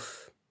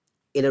herself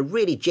in a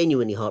really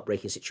genuinely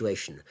heartbreaking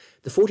situation.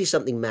 The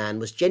 40-something man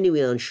was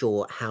genuinely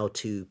unsure how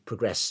to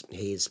progress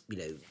his,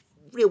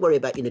 real worry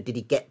about, did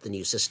he get the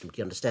new system? Did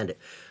he understand it?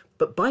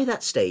 But by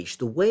that stage,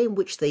 the way in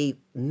which they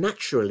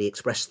naturally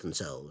expressed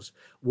themselves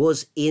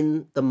was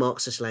in the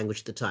Marxist language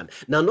at the time.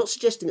 Now, I'm not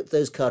suggesting that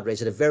those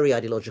cadres at a very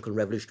ideological and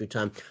revolutionary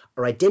time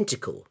are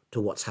identical to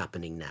what's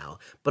happening now,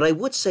 but I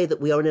would say that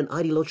we are in an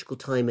ideological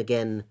time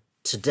again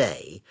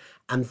today,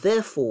 and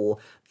therefore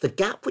the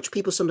gap which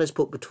people sometimes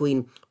put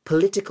between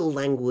political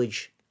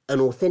language and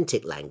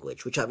authentic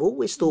language, which I've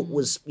always thought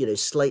was,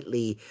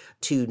 slightly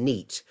too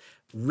neat,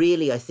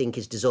 really I think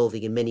is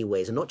dissolving in many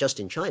ways, and not just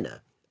in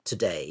China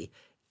today,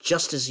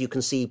 just as you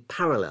can see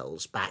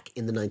parallels back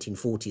in the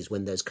 1940s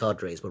when those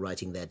cadres were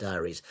writing their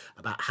diaries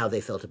about how they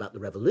felt about the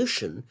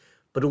revolution,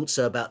 but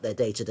also about their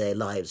day-to-day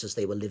lives as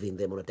they were living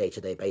them on a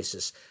day-to-day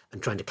basis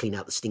and trying to clean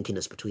out the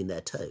stinkiness between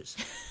their toes.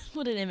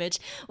 What an image.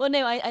 Well,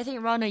 no, I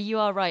think, Rana, you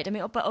are right. I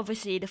mean, but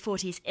obviously the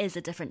 40s is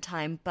a different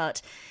time.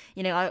 But,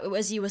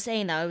 as you were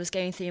saying that, I was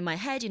going through in my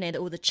head,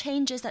 all the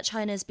changes that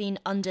China has been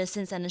under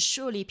since then. And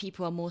surely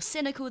people are more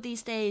cynical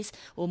these days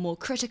or more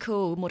critical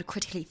or more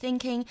critically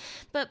thinking.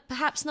 But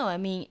perhaps not. I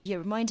mean, you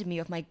reminded me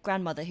of my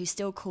grandmother who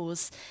still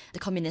calls the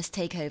communist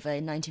takeover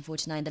in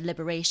 1949 the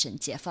liberation,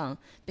 解放,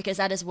 because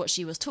that is what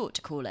she was taught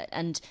to call it.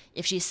 And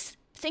if she's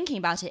thinking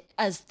about it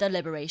as the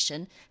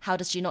liberation, how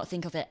does she not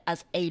think of it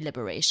as a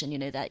liberation?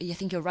 That I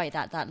think you're right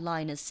that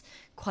line is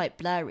quite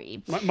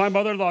blurry. My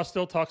mother-in-law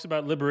still talks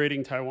about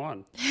liberating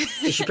Taiwan.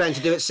 Is she planning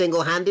to do it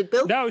single-handed,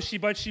 Bill? No, she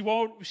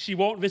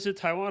won't visit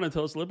Taiwan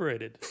until it's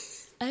liberated.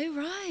 Oh,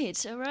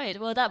 right. All right.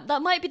 Well,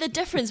 that might be the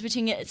difference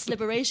between its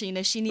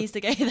liberation. She needs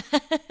to go there.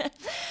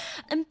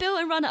 And Bill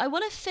and Rana, I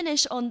want to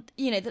finish on,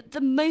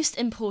 the most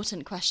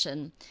important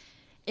question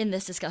in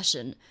this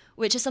discussion,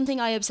 which is something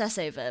I obsess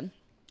over.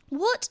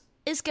 What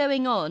is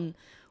going on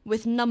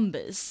with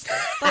numbers?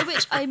 By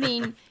which I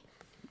mean,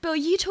 Bill,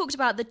 you talked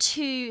about the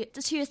two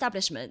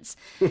establishments.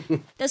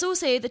 There's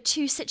also the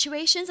two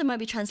situations. I might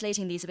be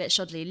translating these a bit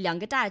shoddily. 两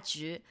个大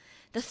局.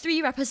 The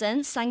 3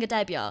 represents 三个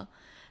代表.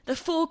 The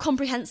 4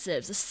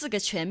 comprehensives, 4个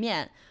全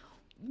面.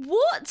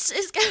 What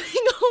is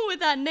going on with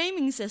that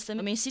naming system?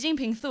 I mean, Xi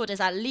Jinping thought it's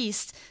at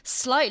least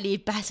slightly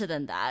better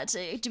than that.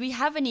 Do we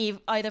have any,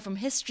 either from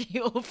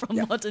history or from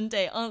modern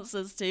day,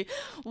 answers to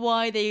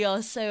why they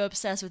are so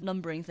obsessed with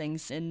numbering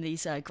things in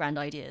these grand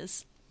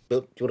ideas?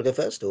 Bill, do you want to go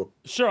first? Or?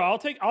 Sure, I'll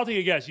take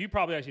a guess. You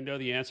probably actually know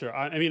the answer.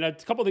 I mean, a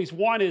couple of things.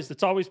 One is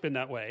it's always been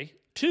that way.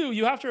 2,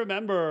 you have to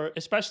remember,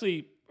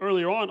 especially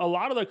earlier on, a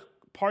lot of the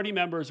party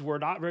members were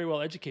not very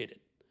well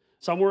educated.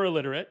 Some were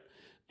illiterate.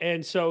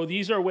 And so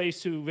these are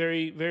ways to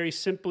very, very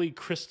simply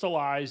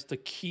crystallize the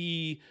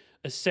key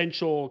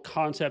essential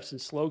concepts and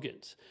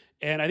slogans.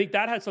 And I think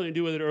that had something to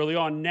do with it early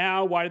on.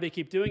 Now, why do they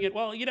keep doing it?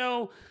 Well,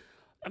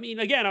 I mean,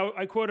 again,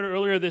 I quoted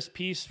earlier this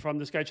piece from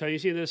this guy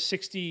Chinese. There's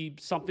 6,000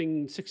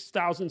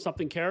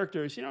 something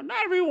characters. Not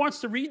everyone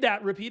wants to read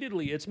that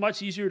repeatedly. It's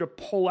much easier to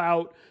pull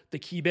out the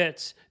key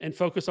bits and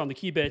focus on the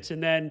key bits.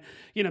 And then,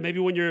 maybe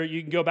when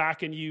you can go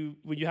back and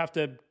when you have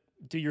to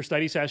do your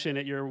study session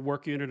at your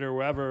work unit or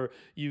wherever,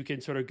 you can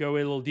sort of go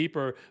a little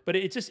deeper. But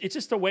it's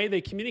just the way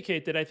they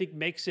communicate that I think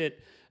makes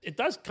it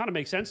does kind of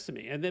make sense to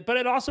me. But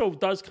it also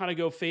does kind of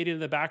go fade into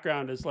the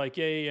background as like,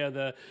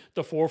 the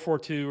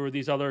 442 or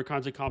these other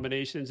kinds of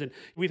combinations. And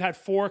we've had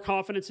 4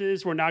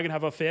 confidences. We're now going to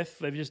have a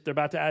 5th. They're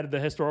about to add the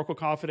historical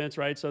confidence,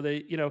 right? So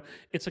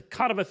it's a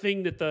kind of a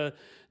thing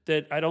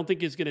that I don't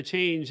think is going to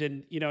change.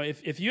 And,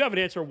 if you have an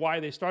answer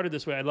why they started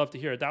this way, I'd love to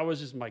hear it. That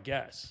was just my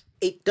guess.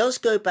 It does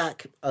go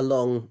back a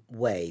long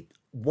way.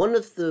 One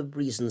of the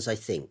reasons, I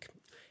think,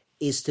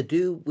 is to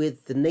do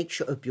with the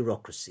nature of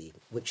bureaucracy,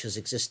 which has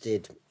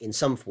existed in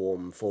some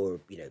form for,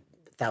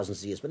 thousands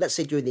of years. But let's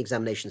say during the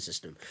examination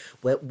system,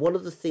 where one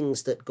of the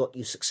things that got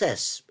you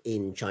success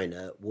in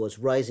China was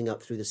rising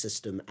up through the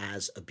system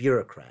as a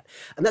bureaucrat.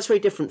 And that's very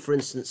different, for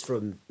instance,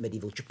 from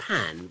medieval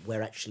Japan,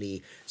 where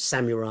actually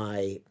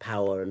samurai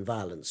power and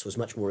violence was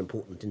much more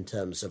important in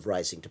terms of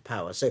rising to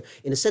power. So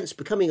in a sense,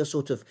 becoming a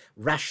sort of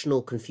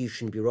rational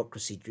Confucian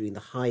bureaucracy during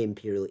the high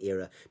imperial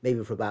era,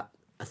 maybe for about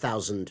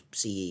 1000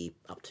 CE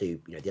up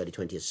to the early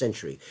 20th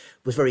century,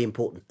 was very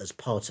important as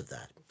part of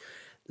that.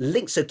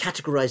 So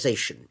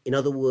categorization, in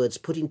other words,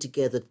 putting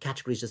together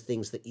categories of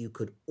things that you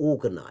could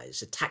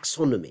organize, a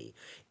taxonomy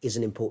is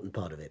an important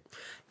part of it.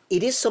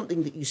 It is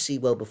something that you see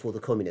well before the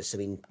communists. I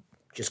mean,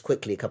 just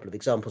quickly, a couple of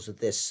examples of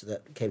this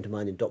that came to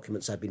mind in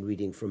documents I've been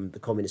reading from the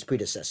communist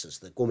predecessors,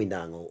 the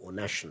Kuomintang or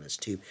nationalists,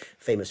 2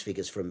 famous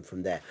figures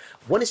from there.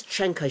 One is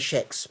Chiang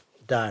Kai-shek's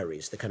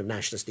diaries, the kind of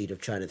nationalist leader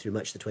of China through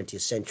much of the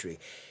 20th century.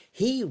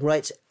 He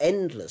writes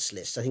endless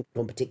lists. I think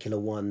one particular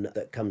one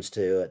that comes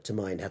to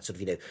mind had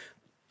sort of,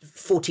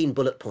 14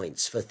 bullet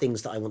points for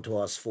things that I want to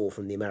ask for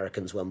from the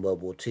Americans when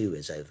World War II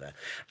is over.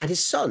 And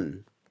his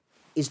son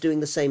is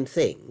doing the same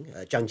thing,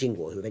 Jiang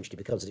Jingguo, who eventually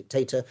becomes a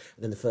dictator,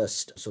 and then the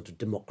first sort of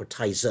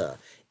democratizer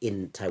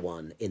in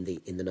Taiwan in the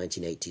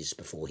 1980s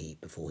before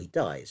he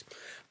dies.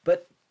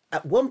 But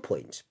at one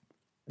point,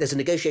 there's a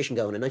negotiation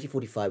going on in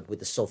 1945 with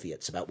the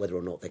Soviets about whether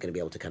or not they're going to be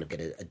able to kind of get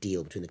a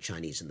deal between the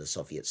Chinese and the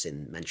Soviets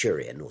in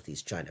Manchuria,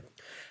 northeast China.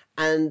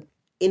 And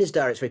in his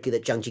diary, it's very clear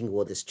that Jiang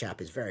Jingguo, this chap,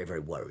 is very,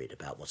 very worried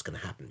about what's going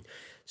to happen.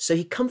 So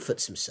he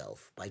comforts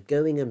himself by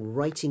going and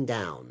writing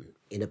down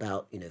in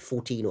about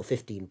 14 or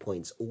 15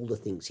 points all the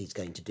things he's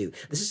going to do.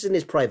 This is in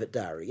his private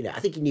diary.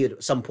 I think he knew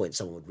at some point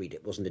someone would read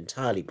it. It wasn't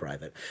entirely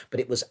private, but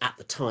it was at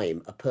the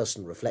time a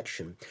personal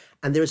reflection.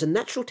 And there is a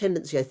natural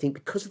tendency, I think,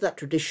 because of that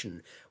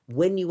tradition,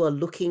 when you are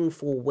looking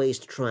for ways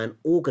to try and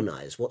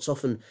organize what's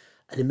often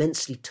an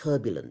immensely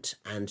turbulent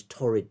and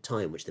torrid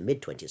time, which the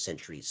mid-20th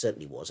century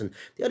certainly was, and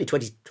the early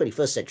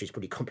 21st century is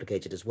pretty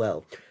complicated as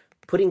well.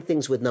 Putting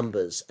things with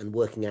numbers and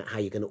working out how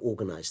you're going to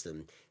organise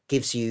them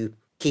gives you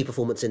key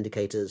performance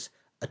indicators,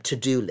 a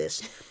to-do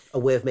list, a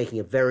way of making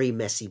a very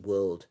messy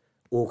world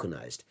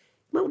organised.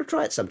 You might want to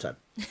try it sometime.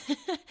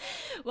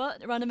 Well,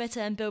 Rana Mitter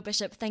and Bill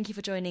Bishop, thank you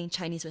for joining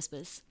Chinese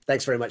Whispers.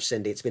 Thanks very much,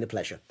 Cindy. It's been a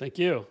pleasure. Thank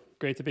you.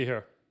 Great to be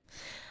here.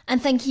 And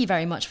thank you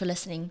very much for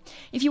listening.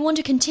 If you want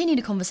to continue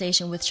the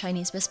conversation with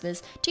Chinese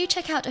Whispers, do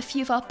check out a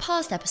few of our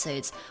past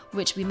episodes,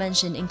 which we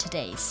mentioned in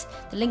today's,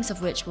 the links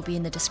of which will be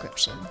in the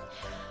description.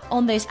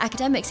 On those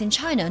academics in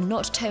China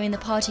not towing the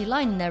party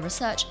line in their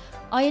research,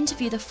 I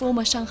interviewed the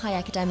former Shanghai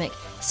academic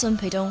Sun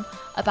Peidong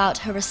about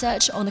her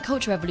research on the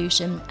Cultural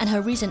Revolution and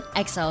her recent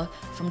exile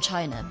from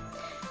China.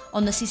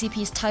 On the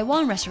CCP's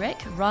Taiwan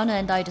rhetoric, Rana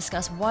and I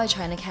discuss why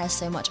China cares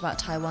so much about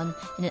Taiwan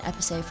in an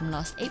episode from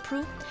last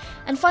April.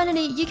 And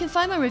finally, you can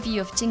find my review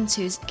of Jing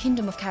Cu's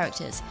Kingdom of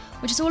Characters,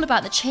 which is all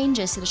about the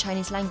changes to the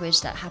Chinese language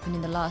that happened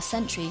in the last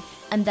century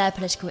and their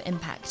political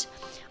impact.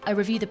 I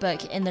review the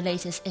book in the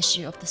latest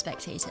issue of The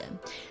Spectator,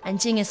 and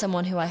Jing is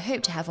someone who I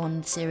hope to have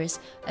on the series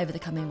over the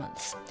coming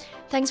months.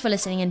 Thanks for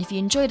listening, and if you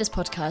enjoyed this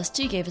podcast,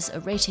 do give us a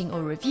rating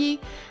or review,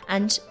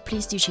 and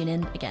please do tune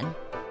in again.